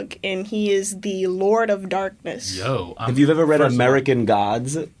Chernobog, and he is the Lord of Darkness. Have you ever read American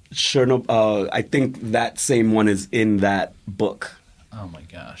Gods? I think that same one is in that book. Oh my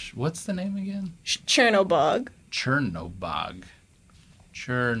gosh. What's the name again? Chernobog. Chernobog.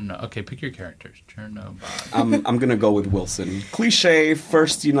 Okay, pick your characters. Chernobog. I'm gonna go with Wilson. Cliche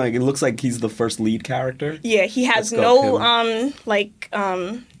first, like, it looks like he's the first lead character. Yeah, he has no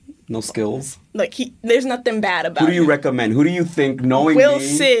skills. Like there's nothing bad about him. Who do you recommend? Who do you think, knowing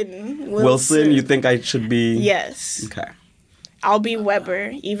Wilson. Wilson, you think I should be? Yes. Okay. I'll be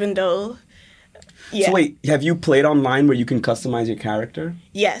Weber, even though. Yeah. So wait, have you played online where you can customize your character?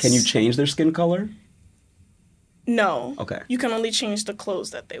 Yes. Can you change their skin color? No. Okay. You can only change the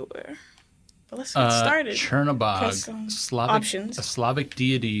clothes that they wear. But let's get started. Chernobog, a Slavic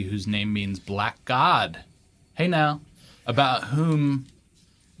deity whose name means black god. Hey now, about whom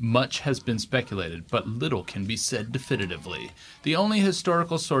much has been speculated, but little can be said definitively. The only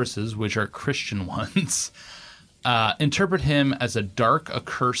historical sources, which are Christian ones, interpret him as a dark,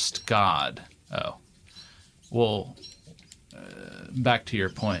 accursed god. Oh. Well, back to your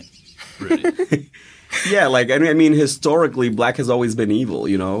point, Rudy. Yeah, like, I mean, historically, black has always been evil,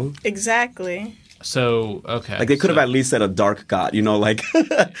 Exactly. So, okay. Like, they could have at least said a dark god, like...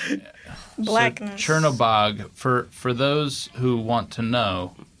 Blackness. So, Chernobog, for those who want to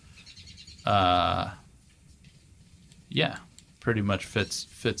know, pretty much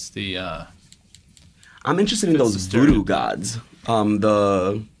fits the... I'm interested in those voodoo gods.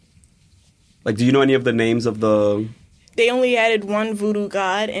 Do you know any of the names of the... They only added one voodoo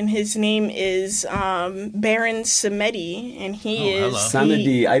god, and his name is Baron Samedi, and he is...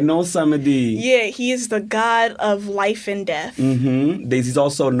 Samedi. I know Samedi. Yeah, he is the god of life and death. Mm-hmm. He's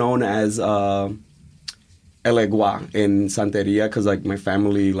also known as Elegua in Santeria, because, like, my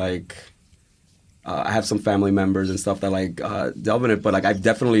family, like... I have some family members and stuff that, like, delve in it, but, like, I've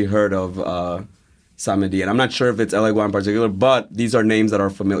definitely heard of Samedi, and I'm not sure if it's Elegua in particular, but these are names that are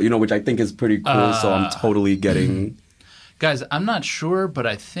familiar, which I think is pretty cool, so I'm totally getting... Guys, I'm not sure, but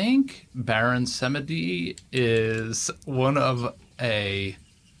I think Baron Samedi is one of the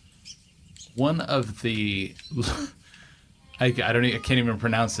I can't even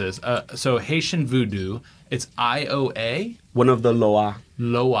pronounce this. So Haitian voodoo, it's Ioa. One of the Loa.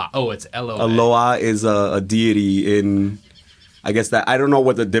 Loa. Oh, it's Loa. A Loa is a deity in I guess that I don't know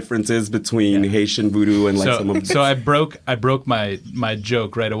what the difference is between Haitian voodoo and like some of. So I broke my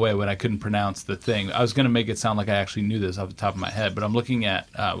joke right away when I couldn't pronounce the thing. I was going to make it sound like I actually knew this off the top of my head, but I'm looking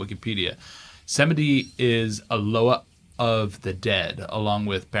at Wikipedia. Semidi is a Loa of the dead, along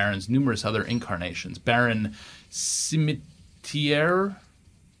with Baron's numerous other incarnations. Baron Cimetière,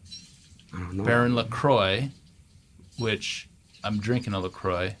 Baron Lacroix, which I'm drinking a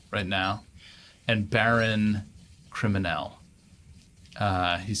LaCroix right now, and Baron Criminel.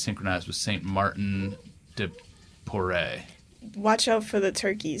 He's synchronized with Saint Martin de Porres. Watch out for the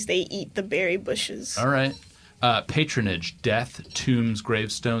turkeys. They eat the berry bushes. All right. Patronage, death, tombs,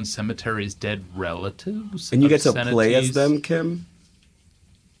 gravestones, cemeteries, dead relatives. And you get to play as them, Kim?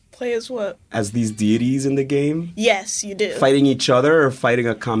 Play as what? As these deities in the game? Yes, you do. Fighting each other or fighting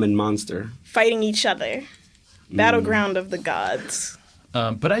a common monster? Fighting each other. Battleground of the gods.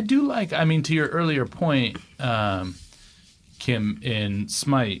 But I do like, I mean, to your earlier point, Kim, in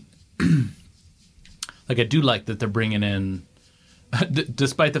Smite, like I do like that they're bringing in,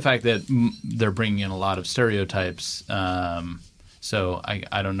 despite the fact that they're bringing in a lot of stereotypes. So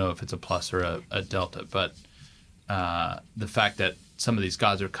I don't know if it's a plus or a delta, but the fact that some of these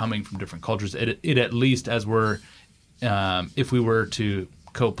gods are coming from different cultures, it at least as we're, if we were to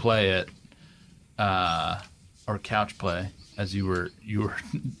co-play it or couch play, as you were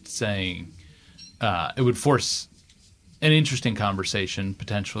saying, it would force an interesting conversation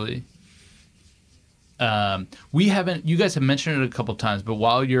potentially. You guys have mentioned it a couple times, but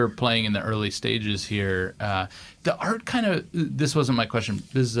while you're playing in the early stages here, the art kind of, this wasn't my question,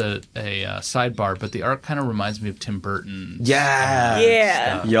 this is a sidebar, but the art kind of reminds me of Tim Burton.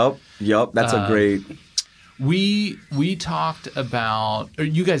 Yeah. Yup. That's a great. We talked about, or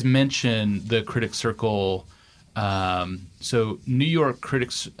you guys mentioned the Critics Circle. So New York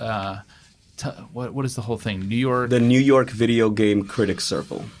Critics, what is the whole thing? The New York Video Game Critics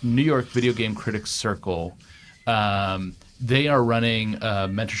Circle. New York Video Game Critics Circle. They are running a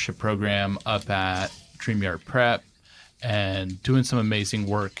mentorship program up at StreamYard Prep and doing some amazing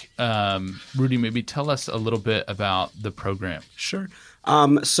work. Rudy, maybe tell us a little bit about the program. Sure.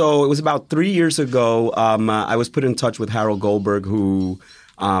 So it was about 3 years ago. I was put in touch with Harold Goldberg, who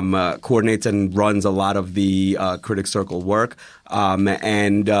coordinates and runs a lot of the Critics Circle work.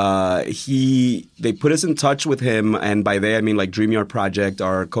 And they put us in touch with him. And by they, I mean like DreamYard Project,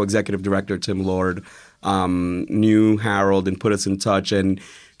 our co-executive director, Tim Lord, knew Harold and put us in touch. And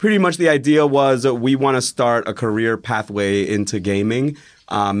pretty much the idea was we want to start a career pathway into gaming.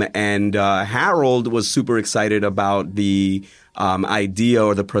 And Harold was super excited about the idea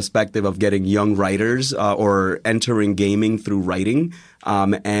or the perspective of getting young writers or entering gaming through writing.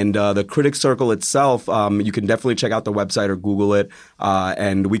 And the Critics Circle itself, you can definitely check out the website or Google it,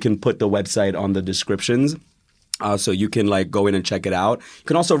 and we can put the website on the descriptions. So you can like go in and check it out. You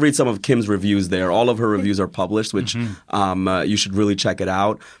can also read some of Kim's reviews there. All of her reviews are published, which you should really check it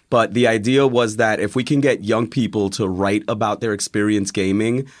out. But the idea was that if we can get young people to write about their experience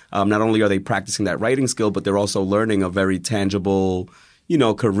gaming, not only are they practicing that writing skill, but they're also learning a very tangible,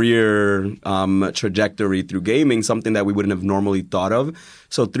 career trajectory through gaming, something that we wouldn't have normally thought of.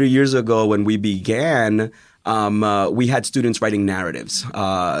 So 3 years ago when we began, we had students writing narratives.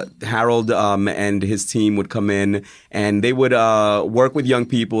 Harold and his team would come in and they would work with young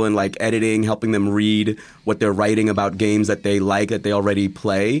people in like editing, helping them read what they're writing about games that they like, that they already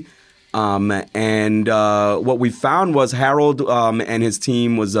play. And what we found was Harold and his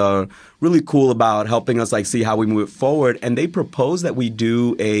team was really cool about helping us like see how we move forward. And they proposed that we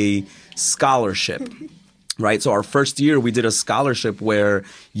do a scholarship. Right. So our first year, we did a scholarship where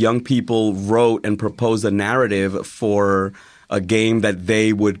young people wrote and proposed a narrative for a game that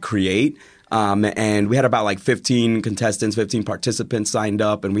they would create. And we had about like 15 contestants, 15 participants signed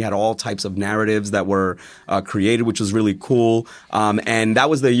up, and we had all types of narratives that were created, which was really cool. And that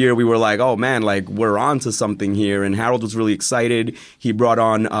was the year we were like, oh man, like we're on to something here. And Harold was really excited. He brought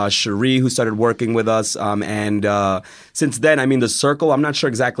on Cherie, who started working with us. And since then, I mean, the circle, I'm not sure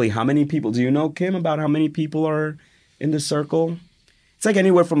exactly how many people. Do you know, Kim, about how many people are in the circle? It's like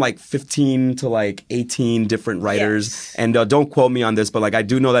anywhere from like 15 to like 18 different writers. Yes. And don't quote me on this, but like I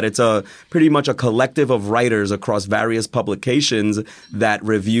do know that it's pretty much a collective of writers across various publications that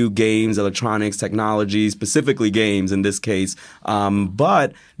review games, electronics, technology, specifically games in this case.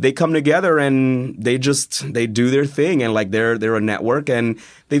 But they come together and they do their thing, and like they're a network, and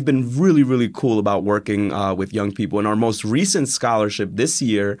they've been really, really cool about working with young people. And our most recent scholarship this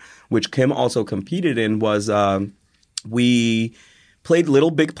year, which Kim also competed in, was we played Little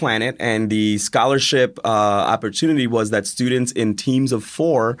Big Planet, and the scholarship opportunity was that students in teams of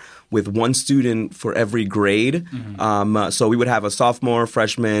 4 with 1 student for every grade. So we would have a sophomore,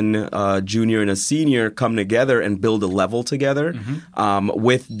 freshman, junior, and a senior come together and build a level together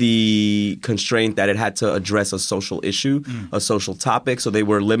with the constraint that it had to address a social issue, a social topic. So they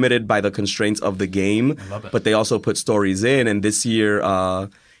were limited by the constraints of the game, but they also put stories in. And this year,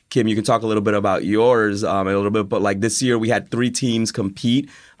 Kim, you can talk a little bit about yours a little bit, but like this year we had 3 teams compete,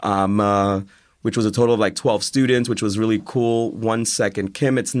 which was a total of like 12 students, which was really cool. 1 second.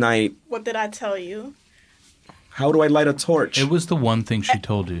 Kim, it's night. What did I tell you? How do I light a torch? It was the one thing she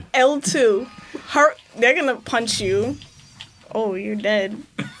told you. L2. They're going to punch you. Oh, you're dead.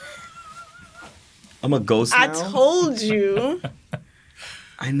 I'm a ghost now? I told you.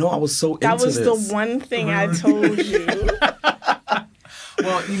 I know, I was so into That was this. the one thing I told you.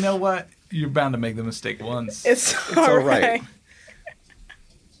 Well, you know what? You're bound to make the mistake once. It's all all right. right.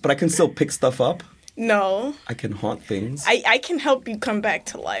 But I can still pick stuff up. No. I can haunt things. I can help you come back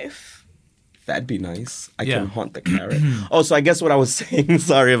to life. That'd be nice. I Yeah. can haunt the carrot. Oh, so I guess what I was saying,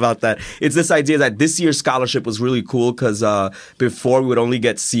 sorry about that. It's this idea that this year's scholarship was really cool because before we would only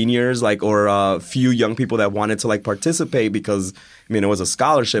get seniors or a few young people that wanted to participate because, it was a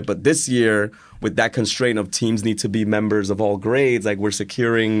scholarship. But this year, with that constraint of teams need to be members of all grades, we're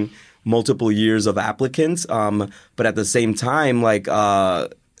securing multiple years of applicants. But at the same time,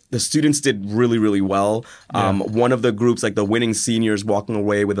 the students did really, really well. One of the groups, the winning seniors, walking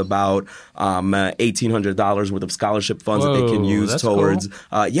away with about $1,800 worth of scholarship funds that they can use towards.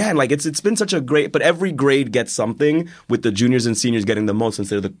 Cool. And it's been such a great. But every grade gets something, with the juniors and seniors getting the most since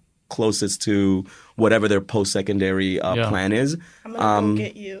they're the closest to whatever their post-secondary plan is. I'm gonna go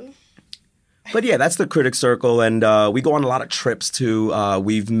get you. But yeah, that's the Critic Circle, and we go on a lot of trips too.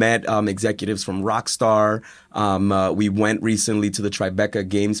 We've met executives from Rockstar. We went recently to the Tribeca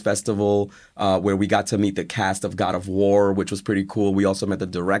Games Festival, where we got to meet the cast of God of War, which was pretty cool. We also met the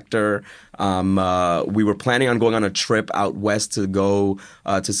director. We were planning on going on a trip out west to go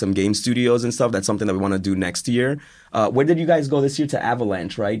to some game studios and stuff. That's something that we want to do next year. Where did you guys go this year? To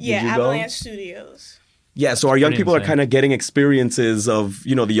Avalanche, right? Yeah, did you Avalanche Studios. Yeah, so our young people are kind of getting experiences of,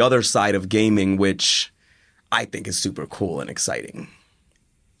 the other side of gaming, which I think is super cool and exciting.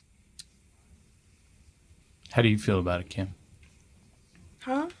 How do you feel about it, Kim?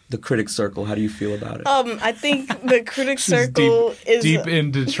 Huh? The Critic Circle, how do you feel about it? I think the Critic Circle is deep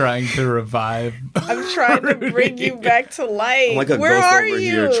into trying to revive. I'm trying to bring you back to life. I'm like a Where ghost are over you?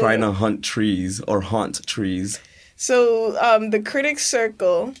 here trying to hunt trees or haunt trees. So, the Critic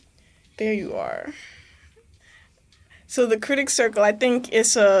Circle, there you are. So the Critic Circle, I think,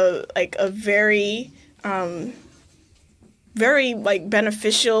 is a very, very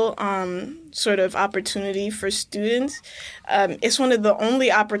beneficial sort of opportunity for students. It's one of the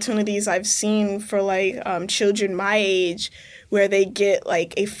only opportunities I've seen for children my age where they get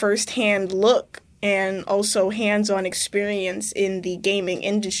a firsthand look and also hands-on experience in the gaming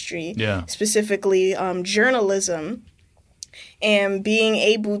industry, specifically journalism. And being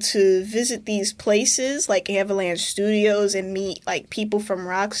able to visit these places like Avalanche Studios and meet people from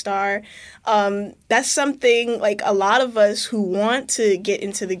Rockstar, that's something a lot of us who want to get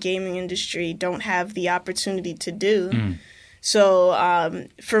into the gaming industry don't have the opportunity to do. So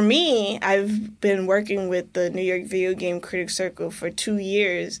for me, I've been working with the New York Video Game Critic Circle for 2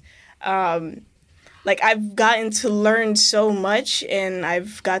 years. I've gotten to learn so much, and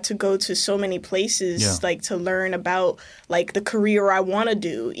I've got to go to so many places, to learn about, the career I want to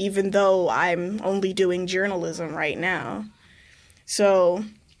do, even though I'm only doing journalism right now. So,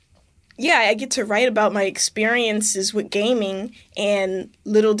 yeah, I get to write about my experiences with gaming, and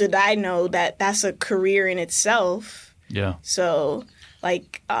little did I know that that's a career in itself. Yeah. So,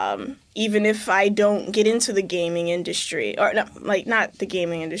 even if I don't get into the gaming industry, or not the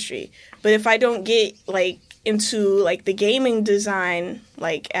gaming industry, but if I don't get into the gaming design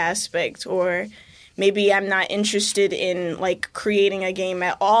aspect, or maybe I'm not interested in creating a game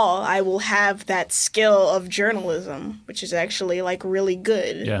at all, I will have that skill of journalism, which is actually really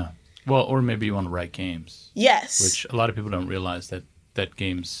good. Yeah. Well, or maybe you want to write games. Yes. Which a lot of people don't realize that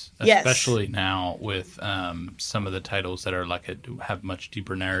games, especially now with some of the titles that are have much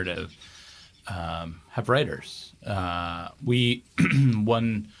deeper narrative, have writers. We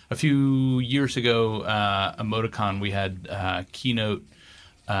won a few years ago, Emoticon. We had Keynote,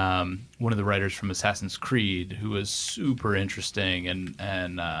 one of the writers from Assassin's Creed, who was super interesting,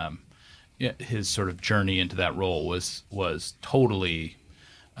 and his sort of journey into that role was totally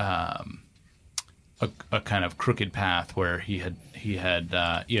a kind of crooked path where he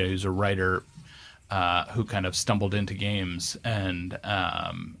was a writer who kind of stumbled into games and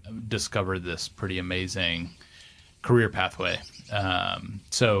discovered this pretty amazing career pathway.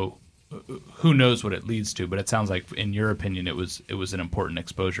 So who knows what it leads to, but it sounds like, in your opinion, it was an important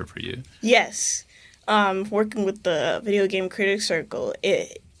exposure for you. Yes. Working with the Video Game Critics Circle,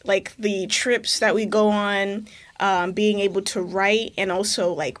 like the trips that we go on, being able to write and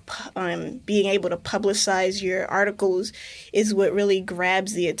also like being able to publicize your articles is what really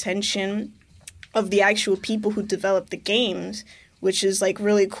grabs the attention of the actual people who develop the games, which is like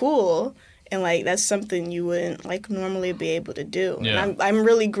really cool. And like that's something you wouldn't like normally be able to do. Yeah. And I'm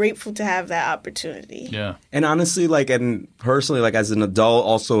really grateful to have that opportunity. Yeah. And honestly, like, and personally, like as an adult,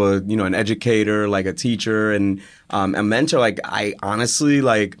 also an educator, like a teacher and a mentor, like I honestly,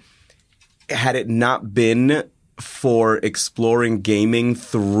 like, had it not been for exploring gaming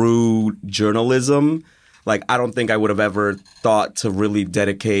through journalism, like, I don't think I would have ever thought to really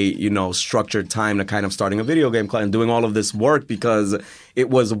dedicate, structured time to kind of starting a video game club and doing all of this work, because it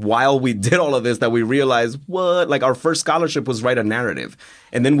was while we did all of this that we realized, like, our first scholarship was write a narrative.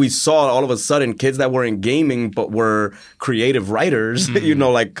 And then we saw all of a sudden kids that were in gaming but were creative writers,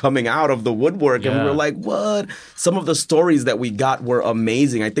 like coming out of the woodwork. Yeah. And we were like, what? Some of the stories that we got were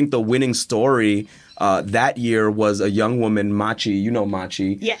amazing. I think the winning story that year was a young woman, Machi. You know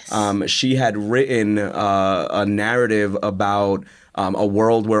Machi. Yes. She had written a narrative about a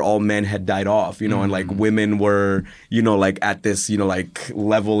world where all men had died off, and like women were, like at this, like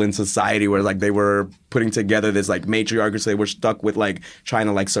level in society where like they were putting together this like matriarchy. So they were stuck with like trying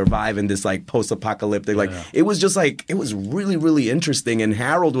to like survive in this like post-apocalyptic, like it was just like, it was really, really interesting. And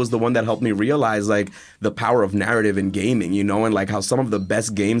Harold was the one that helped me realize like the power of narrative in gaming, and like how some of the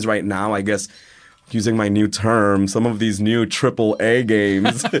best games right now, I guess, using my new term, some of these new AAA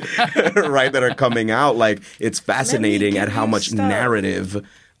games, right, that are coming out, like, it's fascinating at how much narrative,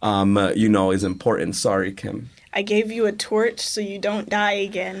 is important. Sorry, Kim. I gave you a torch so you don't die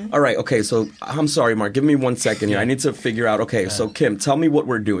again. All right, okay, so I'm sorry, Mark. Give me 1 second here. I need to figure out, okay, so Kim, tell me what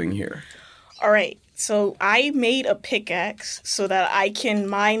we're doing here. All right, so I made a pickaxe so that I can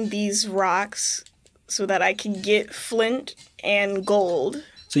mine these rocks so that I can get flint and gold.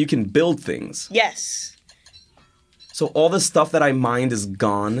 So you can build things. Yes. So all the stuff that I mined is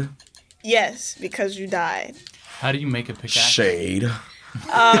gone. Yes, because you died. How do you make a pickaxe? Shade.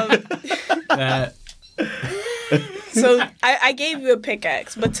 So I gave you a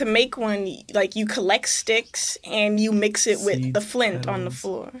pickaxe, but to make one, like, you collect sticks and you mix it with the flint on the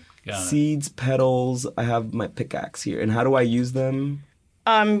floor. Got it. Seeds, petals. I have my pickaxe here. And how do I use them?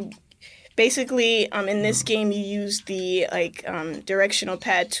 Basically, in this game, you use the directional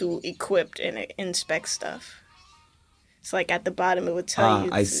pad to equip and inspect stuff. It's like at the bottom, it would tell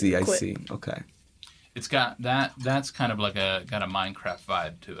you. I see. Okay. It's got that. That's kind of like got a Minecraft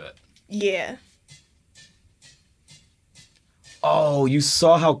vibe to it. Yeah. Oh, you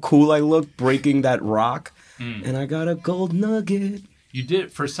saw how cool I looked breaking that rock, and I got a gold nugget. You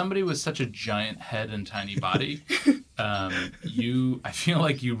did, for somebody with such a giant head and tiny body. I feel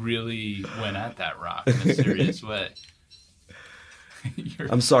like you really went at that rock in a serious way.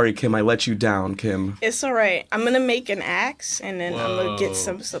 I'm sorry, Kim. I let you down, Kim. It's all right. I'm going to make an axe, and then I'm going to get Whoa.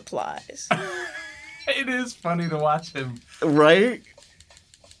 some supplies. It is funny to watch him. Right?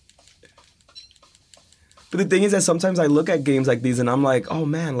 But the thing is that sometimes I look at games like these and I'm like, oh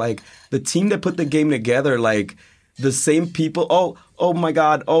man, like the team that put the game together, like the same people. Oh my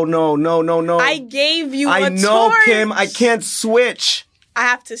God. Oh no. I gave you I a know, torch. Kim. I can't switch. I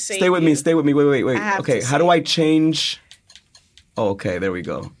have to say. Stay with me. Wait. I have Okay, to how do save I change? Oh, okay, there we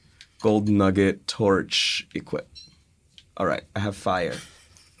go. Gold nugget, torch, equip. All right, I have fire.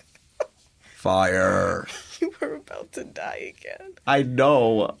 Fire. You were about to die again. I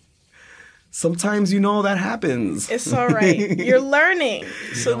know. Sometimes, that happens. It's all right. You're learning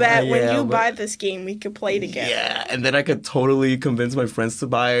so that when Yeah, you but- buy this game, we could play together. Yeah, and then I could totally convince my friends to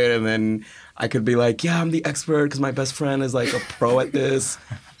buy it, and then I could be like, yeah, I'm the expert because my best friend is like a pro at this.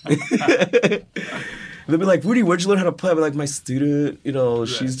 They'll be like, Rudy, where'd you learn how to play? I'll be like, my student,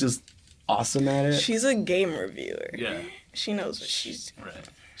 she's just awesome at it. She's a game reviewer. Yeah. She knows what she's doing. Right.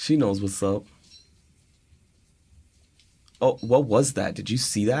 She knows what's up. Oh, what was that? Did you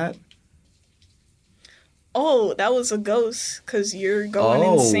see that? Oh, that was a ghost because you're going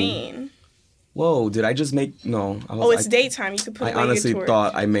insane. Whoa, did I just make... No. It's daytime. You could put I away honestly your torch.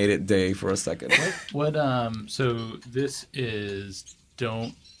 thought I made it day for a second. What so this is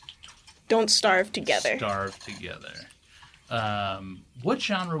Don't Starve Together. Starve Together. What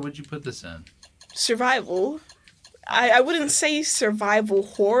genre would you put this in? Survival. I wouldn't say survival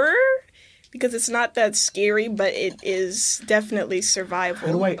horror because it's not that scary, but it is definitely survival.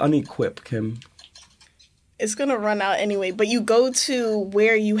 How do I unequip, Kim? It's gonna run out anyway. But you go to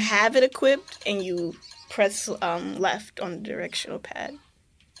where you have it equipped and you press left on the directional pad.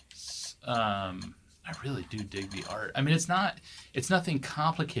 I really do dig the art. I mean, it's nothing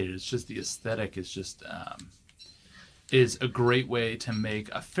complicated. It's just the aesthetic is just is a great way to make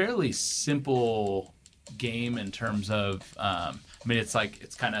a fairly simple game in terms of. I mean, it's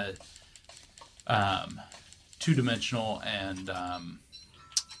kind of 2-dimensional and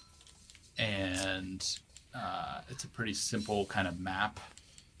it's a pretty simple kind of map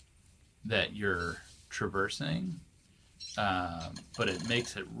that you're traversing, but it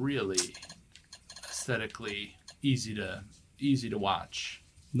makes it really aesthetically easy to watch.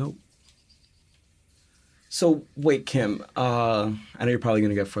 Nope. So wait, Kim. I know you're probably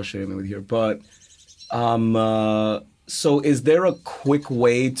gonna get frustrated with me here, but so is there a quick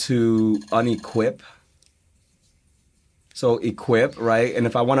way to unequip? So equip, right? And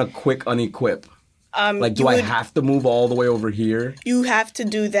if I want to quick unequip, do I have to move all the way over here? You have to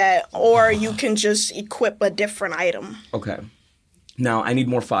do that, or you can just equip a different item. Okay. Now I need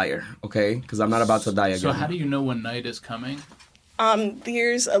more fire, okay? Because I'm not about to die again. So how do you know when night is coming?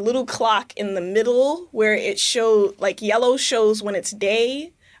 There's a little clock in the middle where it shows, like yellow shows when it's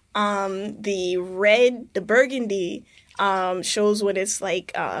day. The burgundy, shows when it's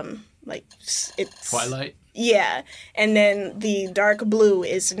it's Twilight? Yeah, and then the dark blue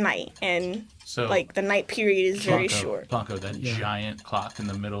is night, and so the night period is very short. Blanco, that giant clock in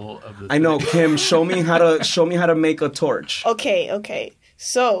the middle of the. I know, Kim. Show me how to make a torch. Okay.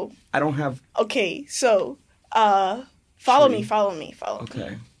 So I don't have. Okay, so follow me.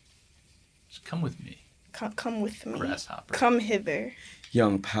 Okay. Just come with me. Come with me. Grasshopper. Come hither.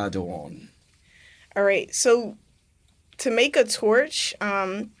 Young Padawan. All right. So to make a torch,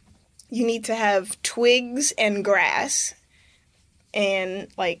 you need to have twigs and grass. And,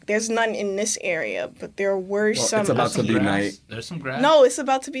 there's none in this area, but there were some. It's about to be night. There's some grass? No, it's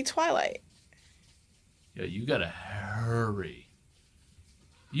about to be twilight. Yeah, you gotta hurry.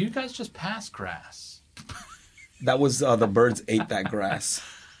 You guys just passed grass. That was, the birds ate that grass.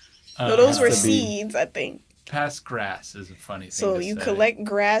 No, those were seeds, I think. Past grass is a funny thing So to you say. collect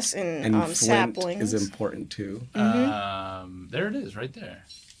grass and Flint saplings. is important, too. There it is, right there.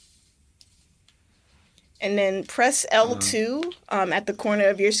 And then press L2 at the corner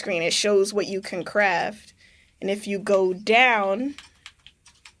of your screen. It shows what you can craft. And if you go down...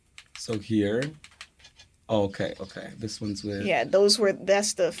 So here... Oh, okay. This one's with... Yeah,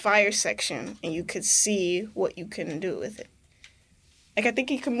 that's the fire section. And you could see what you can do with it. I think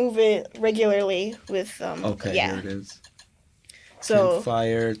you can move it regularly with... Okay, yeah. here it is. So,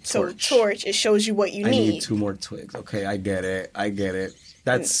 Campfire, torch. So torch, it shows you what you need. I need 2 more twigs. Okay, I get it.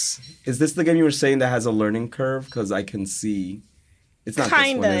 Is this the game you were saying that has a learning curve? Because I can see. It's not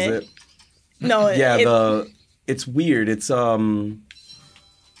Kinda. this one, is it? No. Yeah, it's weird. It's, oh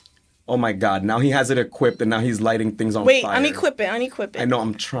my god, now he has it equipped and now he's lighting things on fire. Wait, unequip it. I know,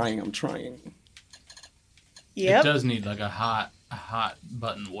 I'm trying. Yep. It does need a hot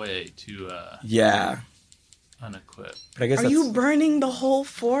button way to Yeah. unequip. But I guess Are you burning the whole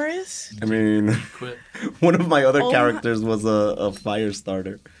forest? I mean, Quit. one of my other characters was a fire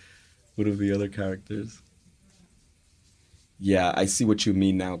starter. One of the other characters. Yeah, I see what you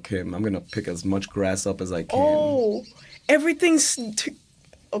mean now, Kim. I'm going to pick as much grass up as I can. Oh, everything's...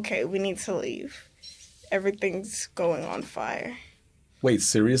 Okay, we need to leave. Everything's going on fire. Wait,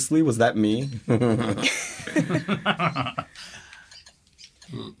 seriously? Was that me?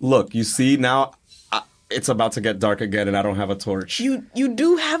 Look, you see now... It's about to get dark again, and I don't have a torch. You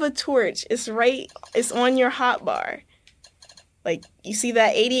do have a torch. It's on your hotbar. You see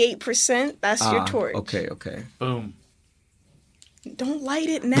that 88%? That's your torch. Okay. Boom. Don't light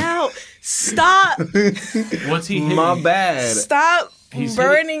it now. Stop. What's he hitting? My bad. Stop He's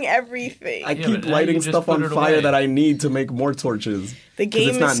burning everything. I keep lighting stuff on fire that I need to make more torches. The game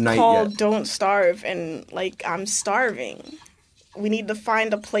it's not is night called yet. Don't Starve, and I'm starving. We need to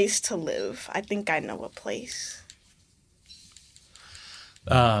find a place to live. I think I know a place.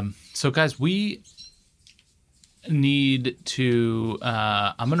 So, guys, we need to...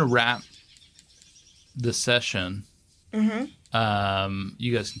 I'm going to wrap the session. Mm-hmm.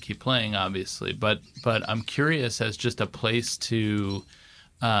 You guys can keep playing, obviously. But I'm curious as just a place to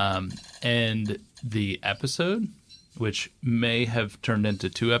end the episode, which may have turned into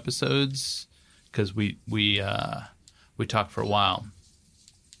 2 episodes because we talked for a while.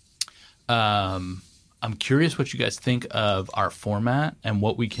 I'm curious what you guys think of our format and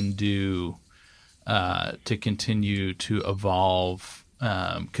what we can do to continue to evolve.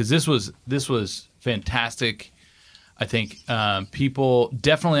 Because this was fantastic. I think people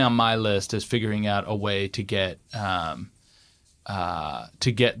definitely on my list is figuring out a way to get the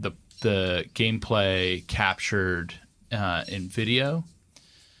gameplay captured in video,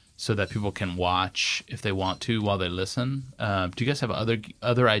 so that people can watch if they want to while they listen. Do you guys have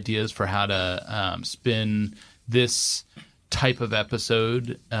other ideas for how to spin this type of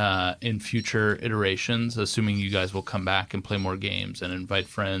episode in future iterations, assuming you guys will come back and play more games and invite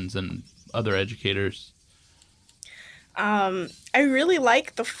friends and other educators? I really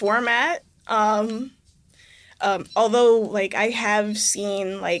like the format. Although, like, I have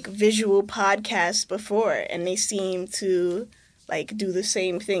seen, like, visual podcasts before, and they seem to, like, do the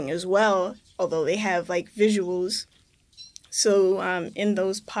same thing as well, although they have, like, visuals. So in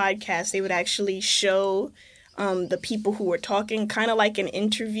those podcasts, they would actually show the people who were talking, kind of like an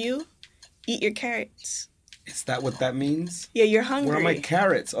interview. Eat your carrots. Is that what that means? Yeah, you're hungry. Where are my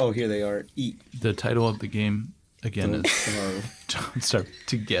carrots? Oh, here they are. Eat. The title of the game, again, is Don't Starve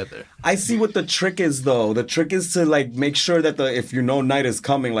Together. I see what the trick is, though. The trick is to, like, make sure that if you know night is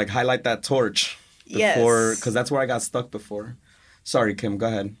coming, like, highlight that torch. Before, because that's where I got stuck before. Sorry, Kim, go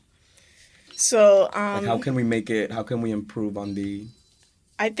ahead. So, like, how can we improve on the...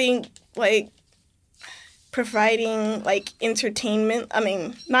 I think, like, providing, like, entertainment. I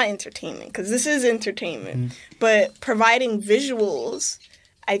mean, not entertainment, because this is entertainment. But providing visuals,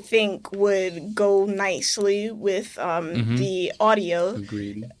 I think, would go nicely with the audio.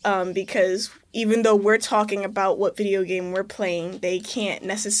 Agreed. Because even though we're talking about what video game we're playing, they can't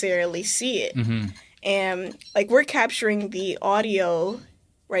necessarily see it. And, like, we're capturing the audio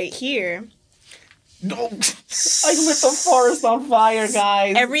right here. No, I lit the forest on fire,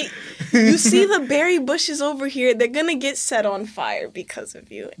 guys. You see the berry bushes over here, they're gonna get set on fire because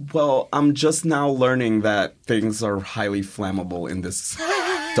of you. Well, I'm just now learning that things are highly flammable in this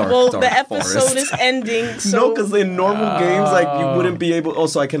dark the episode forest. is ending, so... No, because in normal games, like, you wouldn't be able... Oh,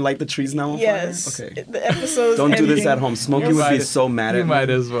 so I can light the trees now on yes, fire? Okay. The episode's Don't ending. do this at home. Smokey would be so mad at me. You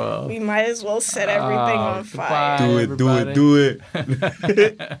might as well. We might as well set everything on fire. Do it.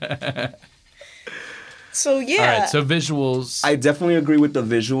 So, yeah. All right, so visuals. I definitely agree with the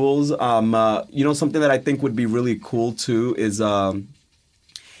visuals. You know, something that I think would be really cool, too, is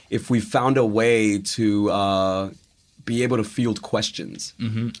if we found a way to be able to field questions.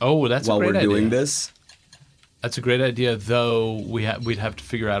 Oh, that's a great idea. While we're doing this. That's a great idea, though we'd have to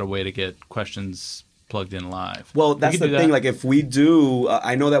figure out a way to get questions plugged in live. Well, that's the thing. Like, if we do,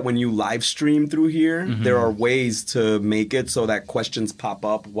 I know that when you live stream through here, there are ways to make it so that questions pop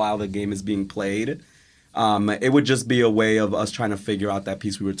up while the game is being played. It would just be a way of us trying to figure out that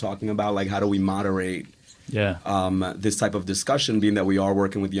piece we were talking about, like, how do we moderate this type of discussion, being that we are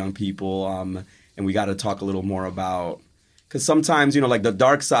working with young people, and we got to talk a little more about, because sometimes, you know, like, the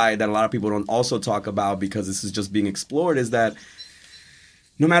dark side that a lot of people don't also talk about because this is just being explored is that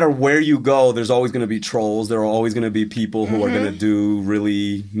no matter where you go, there's always going to be trolls. There are always going to be people who are going to do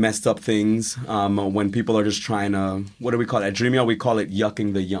really messed up things. When people are just trying to, what do we call it? At Dreamyard, we call it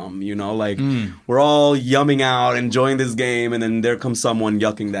yucking the yum, you know? Like, we're all yumming out, enjoying this game, and then there comes someone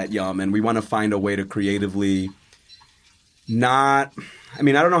yucking that yum. And we want to find a way to creatively not... I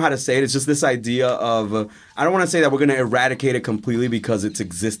mean, I don't know how to say it. It's just this idea of... I don't want to say that we're going to eradicate it completely because it's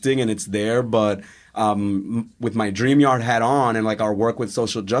existing and it's there, but... with my Dreamyard hat on and, like, our work with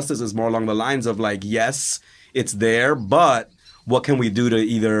social justice is more along the lines of, like, yes, it's there, but what can we do to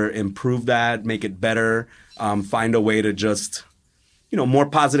either improve that, make it better, find a way to just, you know, more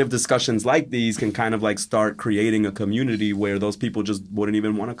positive discussions like these can kind of, like, start creating a community where those people just wouldn't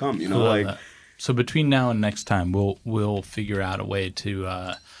even want to come, you know, like. So between now and next time, we'll figure out a way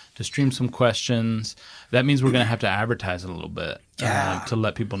to stream some questions. That means we're going to have to advertise it a little bit to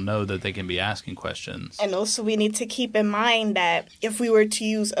let people know that they can be asking questions. And also we need to keep in mind that if we were to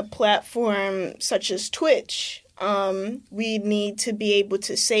use a platform such as Twitch, we need to be able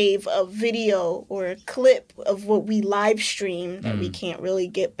to save a video or a clip of what we live stream that we can't really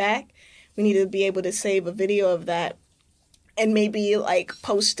get back. We need to be able to save a video of that and maybe, like,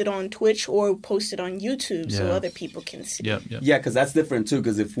 post it on Twitch or post it on YouTube so other people can see. Yeah, because that's different, too.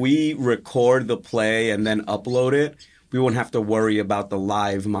 Because if we record the play and then upload it, we won't have to worry about the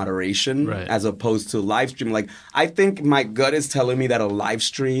live moderation as opposed to live stream. Like, I think my gut is telling me that a live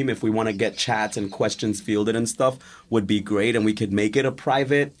stream, if we want to get chats and questions fielded and stuff, would be great. And we could make it a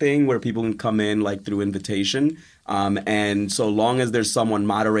private thing where people can come in, like, through invitation. And so long as there's someone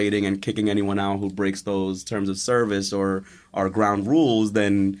moderating and kicking anyone out who breaks those terms of service or our ground rules,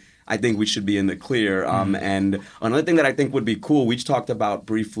 then I think we should be in the clear. And another thing that I think would be cool, we talked about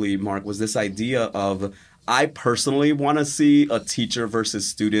briefly, Mark, was this idea of, I personally want to see a teacher versus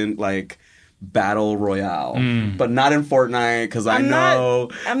student, like, battle royale, but not in Fortnite because I know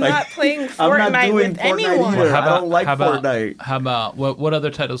I'm not playing Fortnite I'm not doing with Fortnite anyone. either. I don't like Fortnite. How about what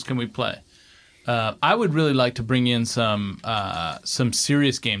other titles can we play? I would really like to bring in some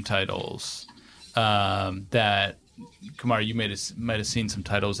serious game titles that. Kumar, you might have seen some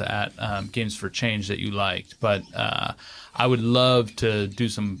titles at Games for Change that you liked, but I would love to do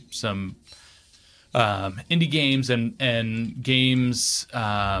some indie games and games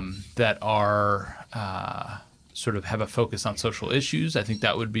that are sort of have a focus on social issues. I think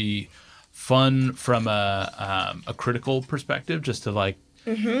that would be fun from a critical perspective, just to like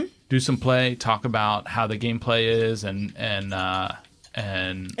do some play, talk about how the gameplay is, and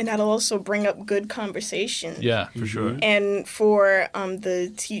that'll also bring up good conversation. Yeah, for sure. And for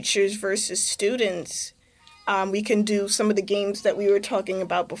the teachers versus students, we can do some of the games that we were talking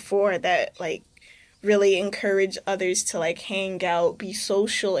about before that like really encourage others to like hang out, be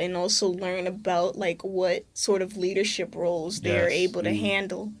social, and also learn about like what sort of leadership roles they're able to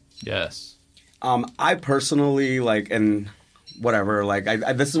handle. Yes. I personally like and. Whatever, like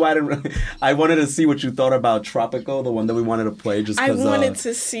I this is why I wanted to see what you thought about Tropico, the one that we wanted to play. Just I wanted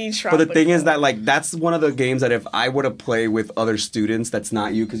to see Tropico. But the thing is that like that's one of the games that if I were to play with other students, that's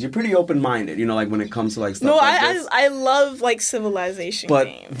not you because you're pretty open minded, you know, like when it comes to like stuff. Like this. I love like civilization. But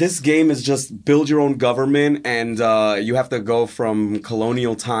games. this game is just build your own government, and you have to go from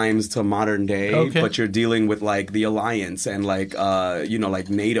colonial times to modern day. Okay. But you're dealing with like the Alliance and like you know like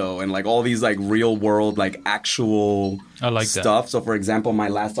NATO and like all these like real world like actual. I like that. Stuff. So, for example, my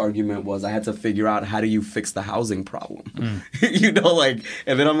last argument was I had to figure out how do you fix the housing problem, you know, like,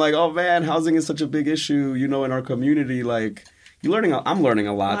 and then I'm like, oh man, housing is such a big issue, you know, in our community. Like, I'm learning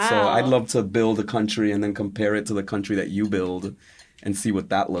a lot. Wow. So I'd love to build a country and then compare it to the country that you build and see what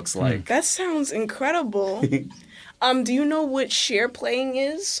that looks like. That sounds incredible. Do you know what share playing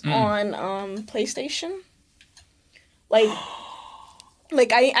is on PlayStation? Like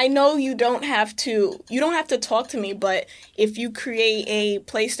I know you don't have to talk to me, but if you create a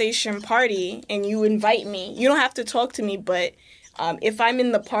PlayStation party and you invite me, you don't have to talk to me, but if I'm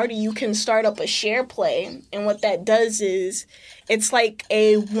in the party, you can start up a share play. And what that does is it's like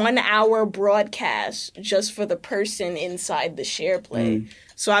a 1 hour broadcast just for the person inside the share play.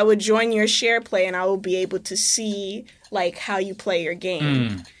 So I would join your share play and I will be able to see like how you play your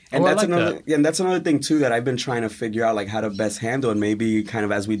game. And that's that. And that's another thing too that I've been trying to figure out, like how to best handle, and maybe kind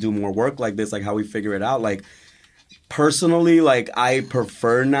of as we do more work like this, like how we figure it out. Like personally, like I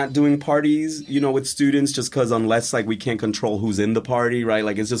prefer not doing parties, you know, with students, just because unless like we can't control who's in the party, right?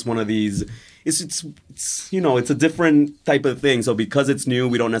 Like it's just one of these. It's you know, it's a different type of thing. So because it's new,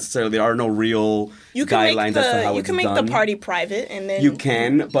 we don't necessarily there are no real guidelines as to how it's done. You can make the party private, and then you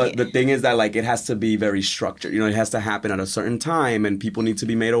can. But the thing is that like it has to be very structured. You know, it has to happen at a certain time, and people need to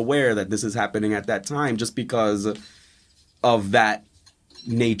be made aware that this is happening at that time, just because of that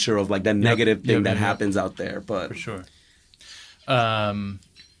nature of like that negative thing that happens out there. But for sure. And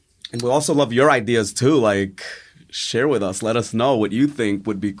we also love your ideas too. Like share with us, let us know what you think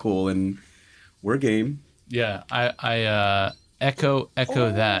would be cool, and we're game. Yeah, I echo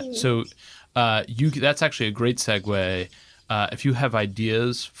that. So that's actually a great segue. If you have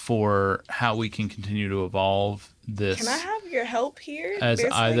ideas for how we can continue to evolve this, can I have your help here? As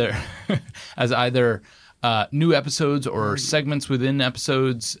either new episodes or segments within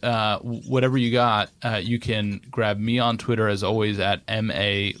episodes, whatever you got, you can grab me on Twitter as always at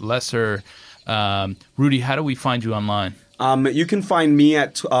MALesser. Rudy, how do we find you online? You can find me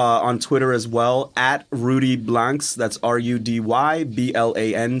on Twitter as well at Rudy Blancs. That's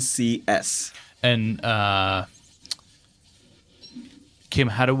RUDYBLANCS. And Kim,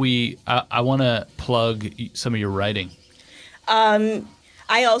 how do we? I want to plug some of your writing. I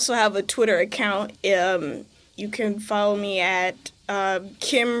also have a Twitter account. You can follow me at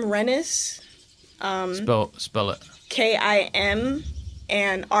Kim Rennis. Spell it. KIM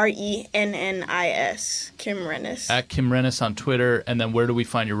and RENNIS. Kim Rennis. At Kim Rennis on Twitter. And then where do we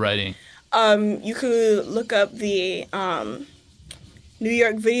find your writing? You could look up the New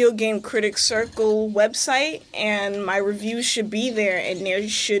York Video Game Critics Circle website, and my reviews should be there, and there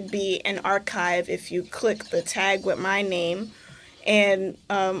should be an archive if you click the tag with my name. And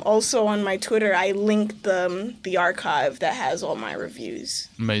also on my Twitter, I linked the archive that has all my reviews.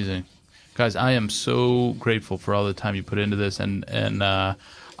 Amazing. Guys, I am so grateful for all the time you put into this, and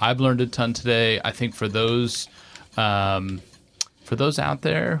I've learned a ton today. I think for those out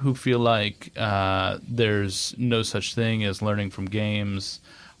there who feel like there's no such thing as learning from games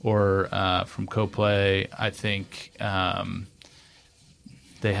or from co-play, I think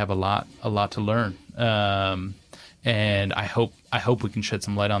they have a lot to learn. And I hope we can shed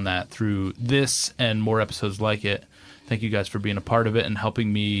some light on that through this and more episodes like it. Thank you guys for being a part of it and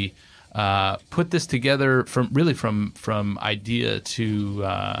helping me put this together from idea to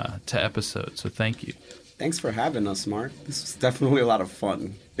episode. So thank you. Thanks for having us, Mark. This was definitely a lot of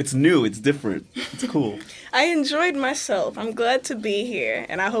fun. It's new. It's different. It's cool. I enjoyed myself. I'm glad to be here,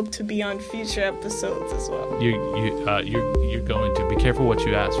 and I hope to be on future episodes as well. You're going to be careful what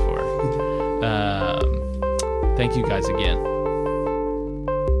you ask for. Thank you guys again.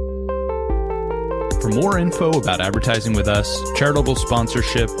 For more info about advertising with us, charitable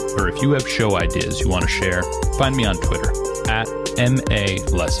sponsorship, or if you have show ideas you want to share, find me on Twitter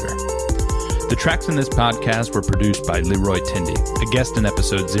 @MALesser. The tracks in this podcast were produced by Leroy Tindy, a guest in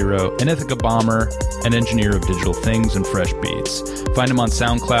episode 0, an Ithaca bomber, an engineer of digital things and fresh beats. Find him on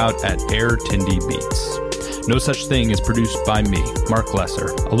SoundCloud at Air Tindy Beats. No Such Thing is produced by me, Mark Lesser,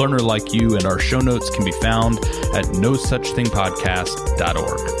 a learner like you, and our show notes can be found at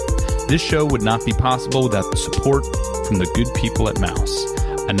nosuchthingpodcast.org. This show would not be possible without the support from the good people at Mouse,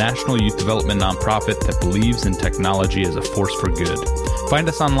 a national youth development nonprofit that believes in technology as a force for good. Find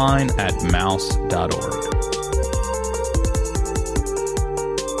us online at mouse.org.